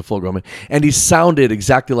was a full-grown man. And he sounded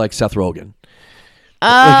exactly like Seth Rogen.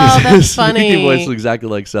 Oh, that's his funny. speaking voice was exactly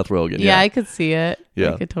like Seth Rogen. Yeah, I could see it.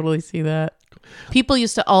 Yeah. I could totally see that. People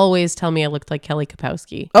used to always tell me I looked like Kelly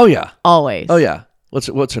Kapowski. Oh, yeah. Always. Oh, yeah. What's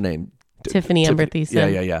her name? Tiffany Amber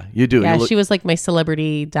Thiessen. Yeah. You do. Yeah, You look, she was like my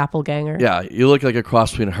celebrity doppelganger. Yeah, you look like a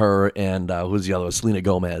cross between her and who's the other one? Selena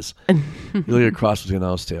Gomez. You look like a cross between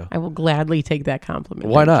those two. I will gladly take that compliment.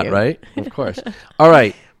 Why Thank not, you. right? Of course. All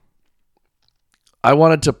right. I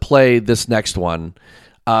wanted to play this next one.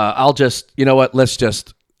 I'll tell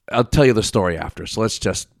you the story after. So let's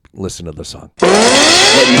just listen to the song.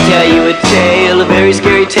 Let me tell you a tale, a very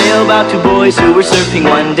scary tale about 2 boys who were surfing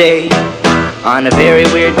one day on a very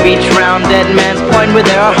weird beach round Dead Man's Point, where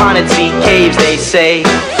there are haunted sea caves, they say,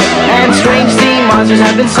 and strange sea monsters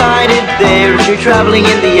have been sighted there. If you're traveling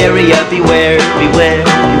in the area, beware, beware,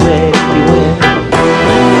 beware, beware.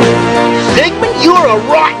 Sigmund, you're a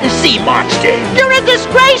rotten sea monster. You're a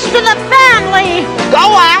disgrace to the family. Go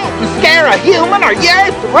out and scare a human or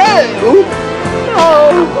you're through.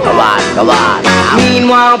 Oh, come on.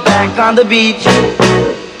 Meanwhile, back on the beach,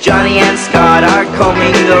 Johnny and Scott are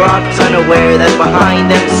combing the rocks, unaware that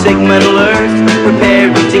behind them Sigmund lurks,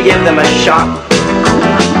 prepared to give them a shock.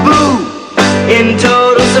 Boo! In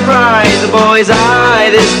total surprise, the boys eye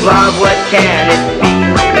this blob, what can it be?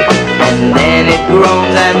 And then it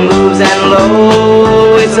groans and moves, and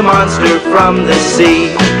lo, it's a monster from the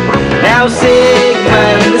sea. Now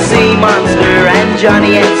Sigmund, the sea monster, and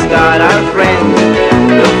Johnny and Scott are friends,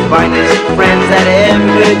 the finest friends that ever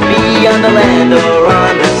could be on the land or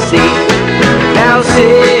on the sea. Now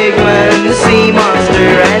Sigmund, the sea monster,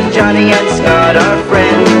 and Johnny and Scott are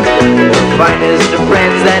friends, the finest of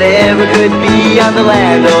friends that ever could be on the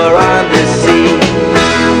land or on the sea.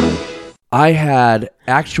 I had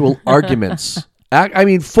actual arguments.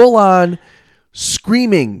 Full-on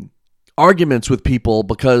screaming arguments with people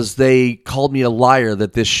because they called me a liar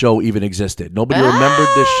that this show even existed. Nobody remembered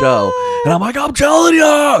this show. And I'm like, I'm telling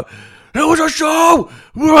you, it was a show.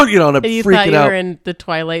 And I'm You freaking thought you out. were in the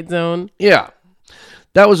Twilight Zone? Yeah.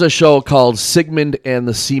 That was a show called Sigmund and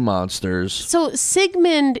the Sea Monsters. So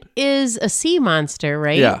Sigmund is a sea monster,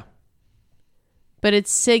 right? Yeah. But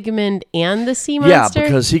it's Sigmund and the sea monster? Yeah,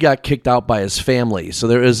 because he got kicked out by his family. So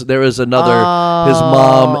there is another, his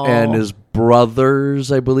mom and his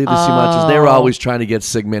brothers, I believe, the sea monsters. They were always trying to get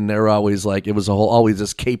Sigmund. They were always like, it was always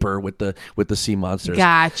this caper with the sea monsters.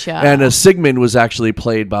 Gotcha. And Sigmund was actually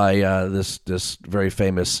played by this very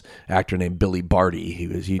famous actor named Billy Barty.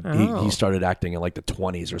 He started acting in like the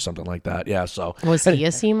 20s or something like that. Yeah. So was he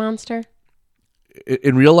a sea monster?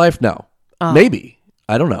 In real life, no. Maybe.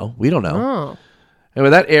 I don't know. We don't know.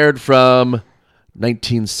 Anyway, that aired from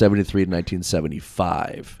 1973 to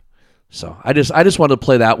 1975. So I just wanted to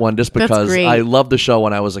play that one just because I loved the show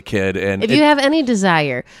when I was a kid. And if you have any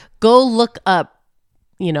desire, go look up,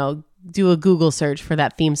 do a Google search for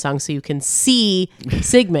that theme song so you can see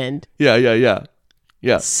Sigmund. Yeah.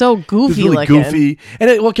 So goofy really looking. Goofy.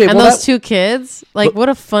 And those two kids, what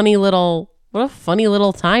a funny little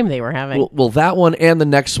time they were having. Well, that one and the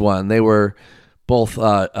next one, they were both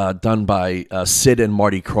done by Sid and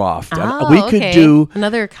Marty Krofft. Oh, could do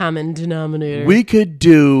another common denominator. We could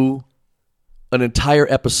do an entire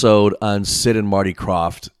episode on Sid and Marty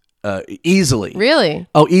Krofft easily. Really?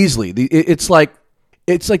 Oh, easily. It's like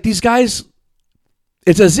these guys.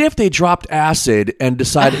 It's as if they dropped acid and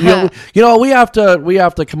decided, we have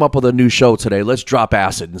to come up with a new show today. Let's drop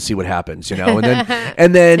acid and see what happens,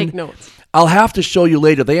 and then take notes. I'll have to show you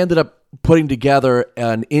later. They ended up putting together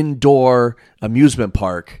an indoor amusement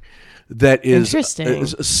park that is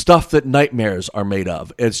stuff that nightmares are made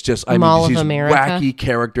of. It's just, Mall these of America. Wacky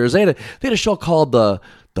characters. They had a show called the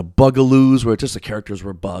Bugaloos, where just the characters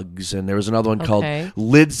were bugs, and there was another one called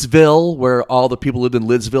Lidsville, where all the people who lived in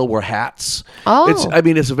Lidsville wore hats. Oh, they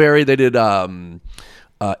did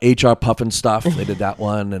HR Puffin stuff. They did that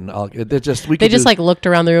one, and they just looked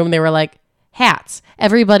around the room. And they were like, hats.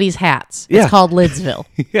 Everybody's hats. Yeah. It's called Lidsville.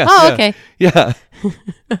 Okay. Yeah.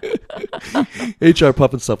 HR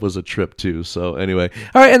Puffin stuff was a trip too. So anyway,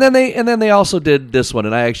 all right, and then they also did this one,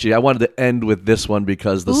 and I wanted to end with this one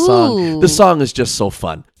because the song is just so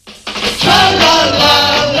fun.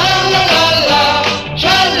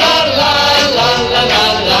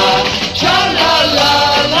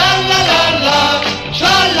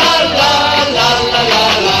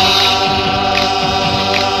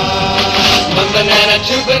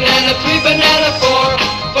 Two banana, three banana, four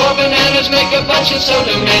bananas make a bunch and so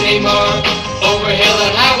do many more. Over hill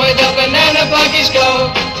and highway the banana buggies go,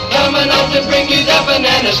 coming on to bring you the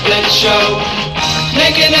banana split show.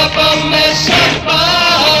 Making up a mess of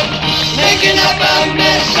fun, making up a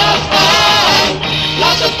mess of fun.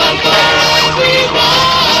 Lots of fun for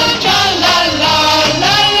everyone. Tra-la-la,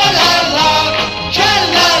 la-la-la-la,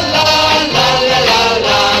 tra-la-la,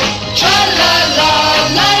 la-la-la-la, tra-la-la,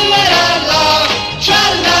 la-la-la-la.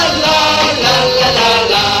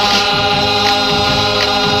 Tra-la-la-la-la-la-la.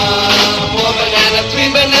 Four banana,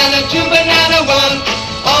 three banana, two banana, one.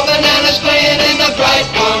 All bananas playing in the bright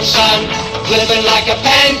warm sun. Flipping like a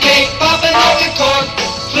pancake, popping like a cork.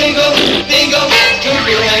 Flingle, dingle,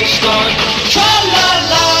 twinkle and snort.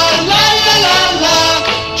 Tra-la-la-la-la-la-la.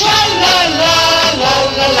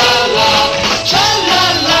 Tra-la-la-la-la-la-la.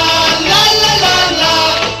 Tra-la-la-la-la-la-la.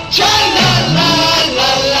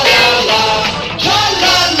 Tra-la-la-la-la-la-la.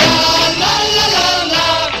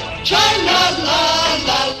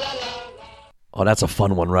 Oh, that's a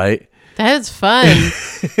fun one, right? That's fun.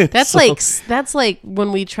 That's like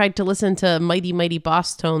when we tried to listen to Mighty Mighty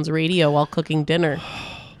Boss Tones radio while cooking dinner.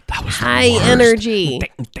 That was high energy.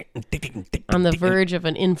 On the verge of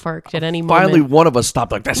an infarct at any moment. Finally, one of us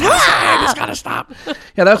stopped like, this gotta stop.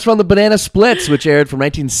 Yeah, that's from the Banana Splits, which aired from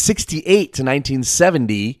 1968 to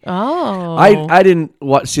 1970. Oh. I didn't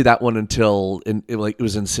see that one until it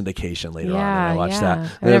was in syndication later on. And I watched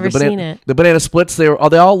that. I've never seen it. The Banana Splits, they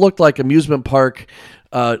all looked like amusement park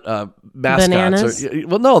mascots. Bananas?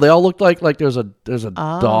 No, they all looked like there's a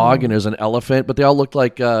dog and there's an elephant, but they all looked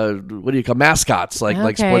like what do you call mascots, like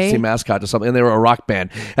sports team mascots or something, and they were a rock band.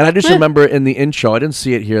 And I just remember in the intro, I didn't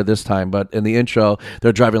see it here this time, but in the intro,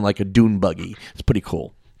 they're driving like a dune buggy. It's pretty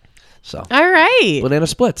cool. So all right, Banana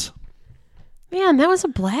Splits. Man, that was a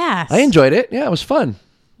blast. I enjoyed it. Yeah, it was fun.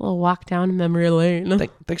 A little walk down memory lane.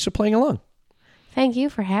 Thanks for playing along. Thank you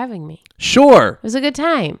for having me. Sure. It was a good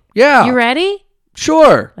time. Yeah. You ready?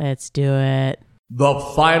 Sure. Let's do it. The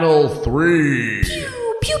final three. Pew,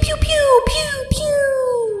 pew, pew, pew, pew,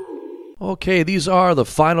 pew. Okay, these are the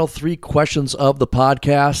final three questions of the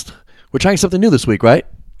podcast. We're trying something new this week, right?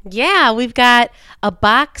 Yeah, we've got a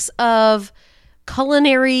box of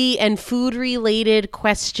culinary and food-related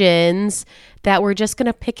questions that we're just going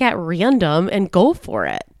to pick at random and go for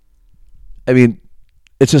it. I mean,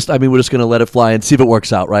 we're just going to let it fly and see if it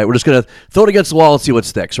works out, right? We're just going to throw it against the wall and see what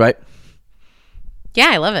sticks, right?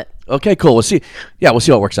 Yeah, I love it. Okay, cool. We'll see. Yeah, we'll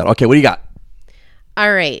see how it works out. Okay, what do you got?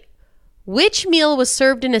 All right. Which meal was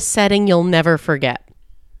served in a setting you'll never forget?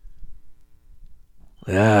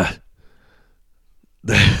 Yeah.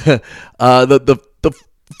 The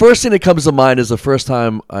first thing that comes to mind is the first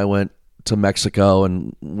time I went to Mexico,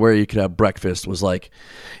 and where you could have breakfast was like,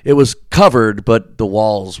 it was covered, but the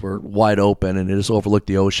walls were wide open, and it just overlooked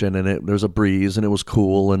the ocean, and there was a breeze, and it was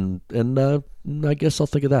cool, and I guess I'll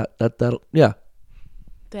think of that. Yeah.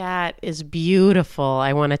 That is beautiful.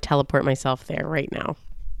 I want to teleport myself there right now.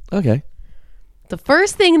 Okay. The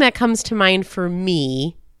first thing that comes to mind for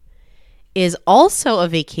me is also a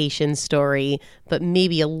vacation story, but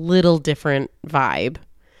maybe a little different vibe.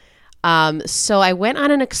 So I went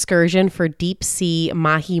on an excursion for deep sea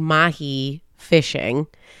mahi-mahi fishing.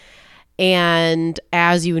 And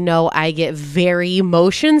as you know, I get very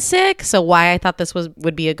motion sick. So why I thought this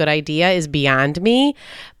would be a good idea is beyond me.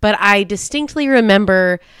 But I distinctly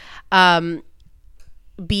remember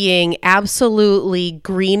being absolutely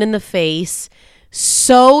green in the face,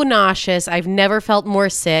 so nauseous. I've never felt more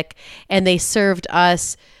sick. And they served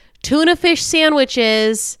us tuna fish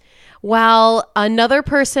sandwiches while another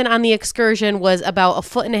person on the excursion was about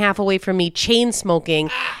 1.5 feet away from me, chain smoking.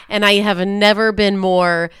 And I have never been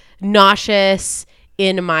more nauseous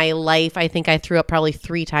in my life. I think I threw up probably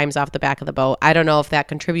 3 times off the back of the boat. I don't know if that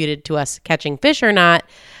contributed to us catching fish or not.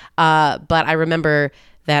 But I remember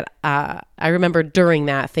that. I remember during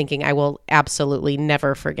that thinking, I will absolutely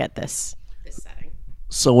never forget this setting.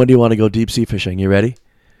 So when do you want to go deep sea fishing? You ready?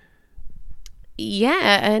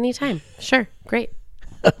 Yeah, anytime. Sure. Great.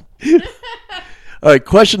 All right,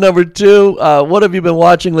 question number 2. What have you been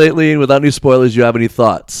watching lately? And without any spoilers, do you have any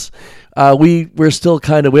thoughts? We're still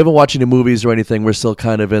kind of, we haven't watched any movies or anything. We're still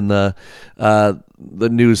kind of in the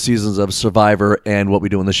new seasons of Survivor and What We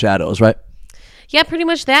Do in the Shadows, right? Yeah, pretty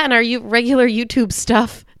much that, and our regular YouTube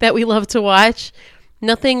stuff that we love to watch.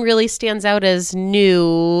 Nothing really stands out as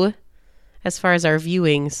new as far as our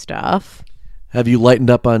viewing stuff. Have you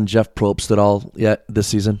lightened up on Jeff Probst at all yet this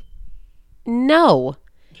season? No,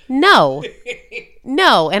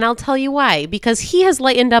 and I'll tell you why. Because he has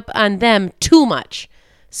lightened up on them too much.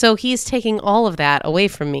 So he's taking all of that away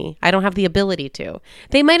from me. I don't have the ability to.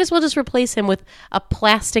 They might as well just replace him with a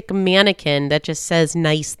plastic mannequin that just says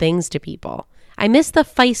nice things to people. I miss the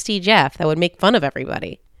feisty Jeff that would make fun of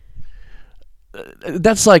everybody.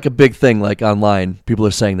 That's like a big thing, like online. People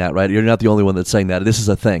are saying that, right? You're not the only one that's saying that. This is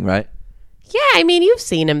a thing, right? Yeah, I mean, you've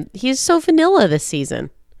seen him. He's so vanilla this season.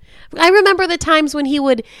 I remember the times when he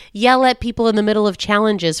would yell at people in the middle of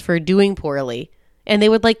challenges for doing poorly, and they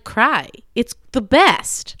would like cry. It's the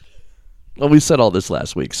best. Well, we said all this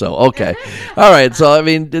last week, so okay. All right, so I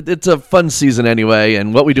mean, it's a fun season anyway,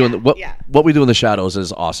 and what we do what we do in the shadows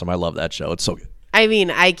is awesome. I love that show. It's so good. I mean,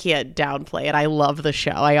 I can't downplay it. I love the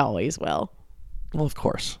show. I always will. Well, of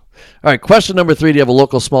course. All right, question number 3. Do you have a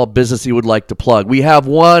local small business you would like to plug? We have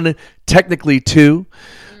one, technically 2.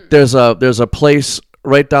 There's a place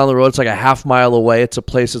right down the road. It's like a half mile away. It's a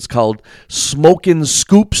place. It's called Smokin'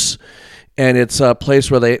 Scoops, and it's a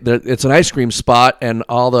place where it's an ice cream spot, and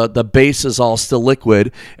all the base is all still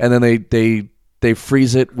liquid, and then they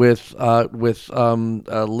freeze it with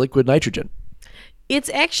liquid nitrogen. It's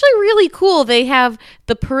actually really cool. They have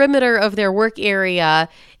the perimeter of their work area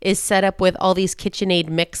is set up with all these KitchenAid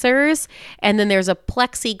mixers, and then there's a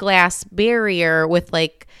plexiglass barrier with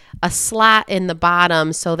like a slot in the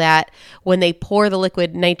bottom so that when they pour the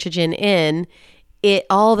liquid nitrogen in,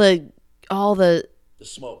 all the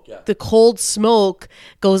smoke, yeah. The cold smoke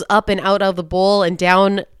goes up and out of the bowl and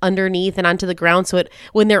down underneath and onto the ground. So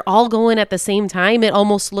when they're all going at the same time, it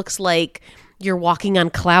almost looks like you're walking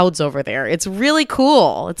on clouds over there. It's really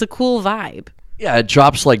cool. It's a cool vibe. Yeah, it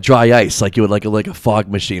drops like dry ice, like you would like a fog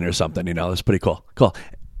machine or something. You know, it's pretty cool. Cool.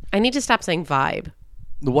 I need to stop saying vibe.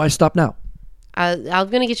 Why stop now? I'm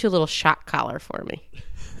gonna get you a little shock collar for me.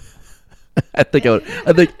 I think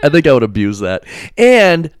I would abuse that.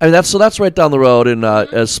 And I mean that's right down the road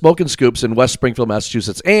in Smokin' Scoops in West Springfield,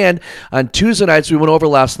 Massachusetts. And on Tuesday nights, we went over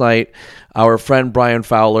last night. Our friend Brian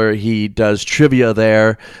Fowler, he does trivia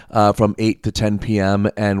there from 8 to 10 p.m.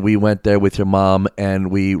 And we went there with your mom, and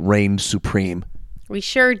we reigned supreme. We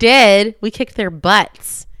sure did. We kicked their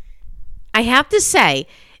butts. I have to say,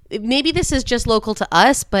 maybe this is just local to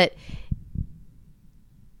us, but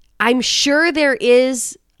I'm sure there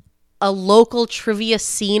is a local trivia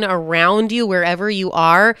scene around you wherever you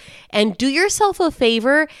are, and do yourself a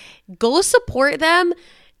favor, go support them,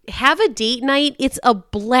 have a date night. It's a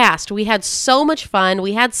blast. We had so much fun.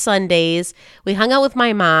 We had Sundays. We hung out with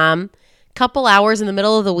my mom, couple hours in the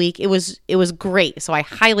middle of the week. It was great. So I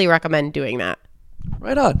highly recommend doing that.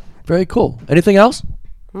 Right on. Very cool. Anything else?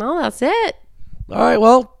 No, that's it. All right.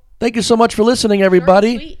 Well, thank you so much for listening,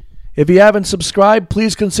 everybody. If you haven't subscribed,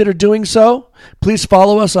 please consider doing so. Please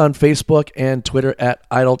follow us on Facebook and Twitter at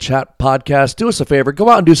Idle Chat Podcast. Do us a favor. Go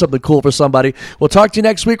out and do something cool for somebody. We'll talk to you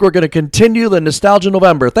next week. We're going to continue the Nostalgia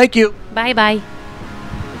November. Thank you. Bye-bye.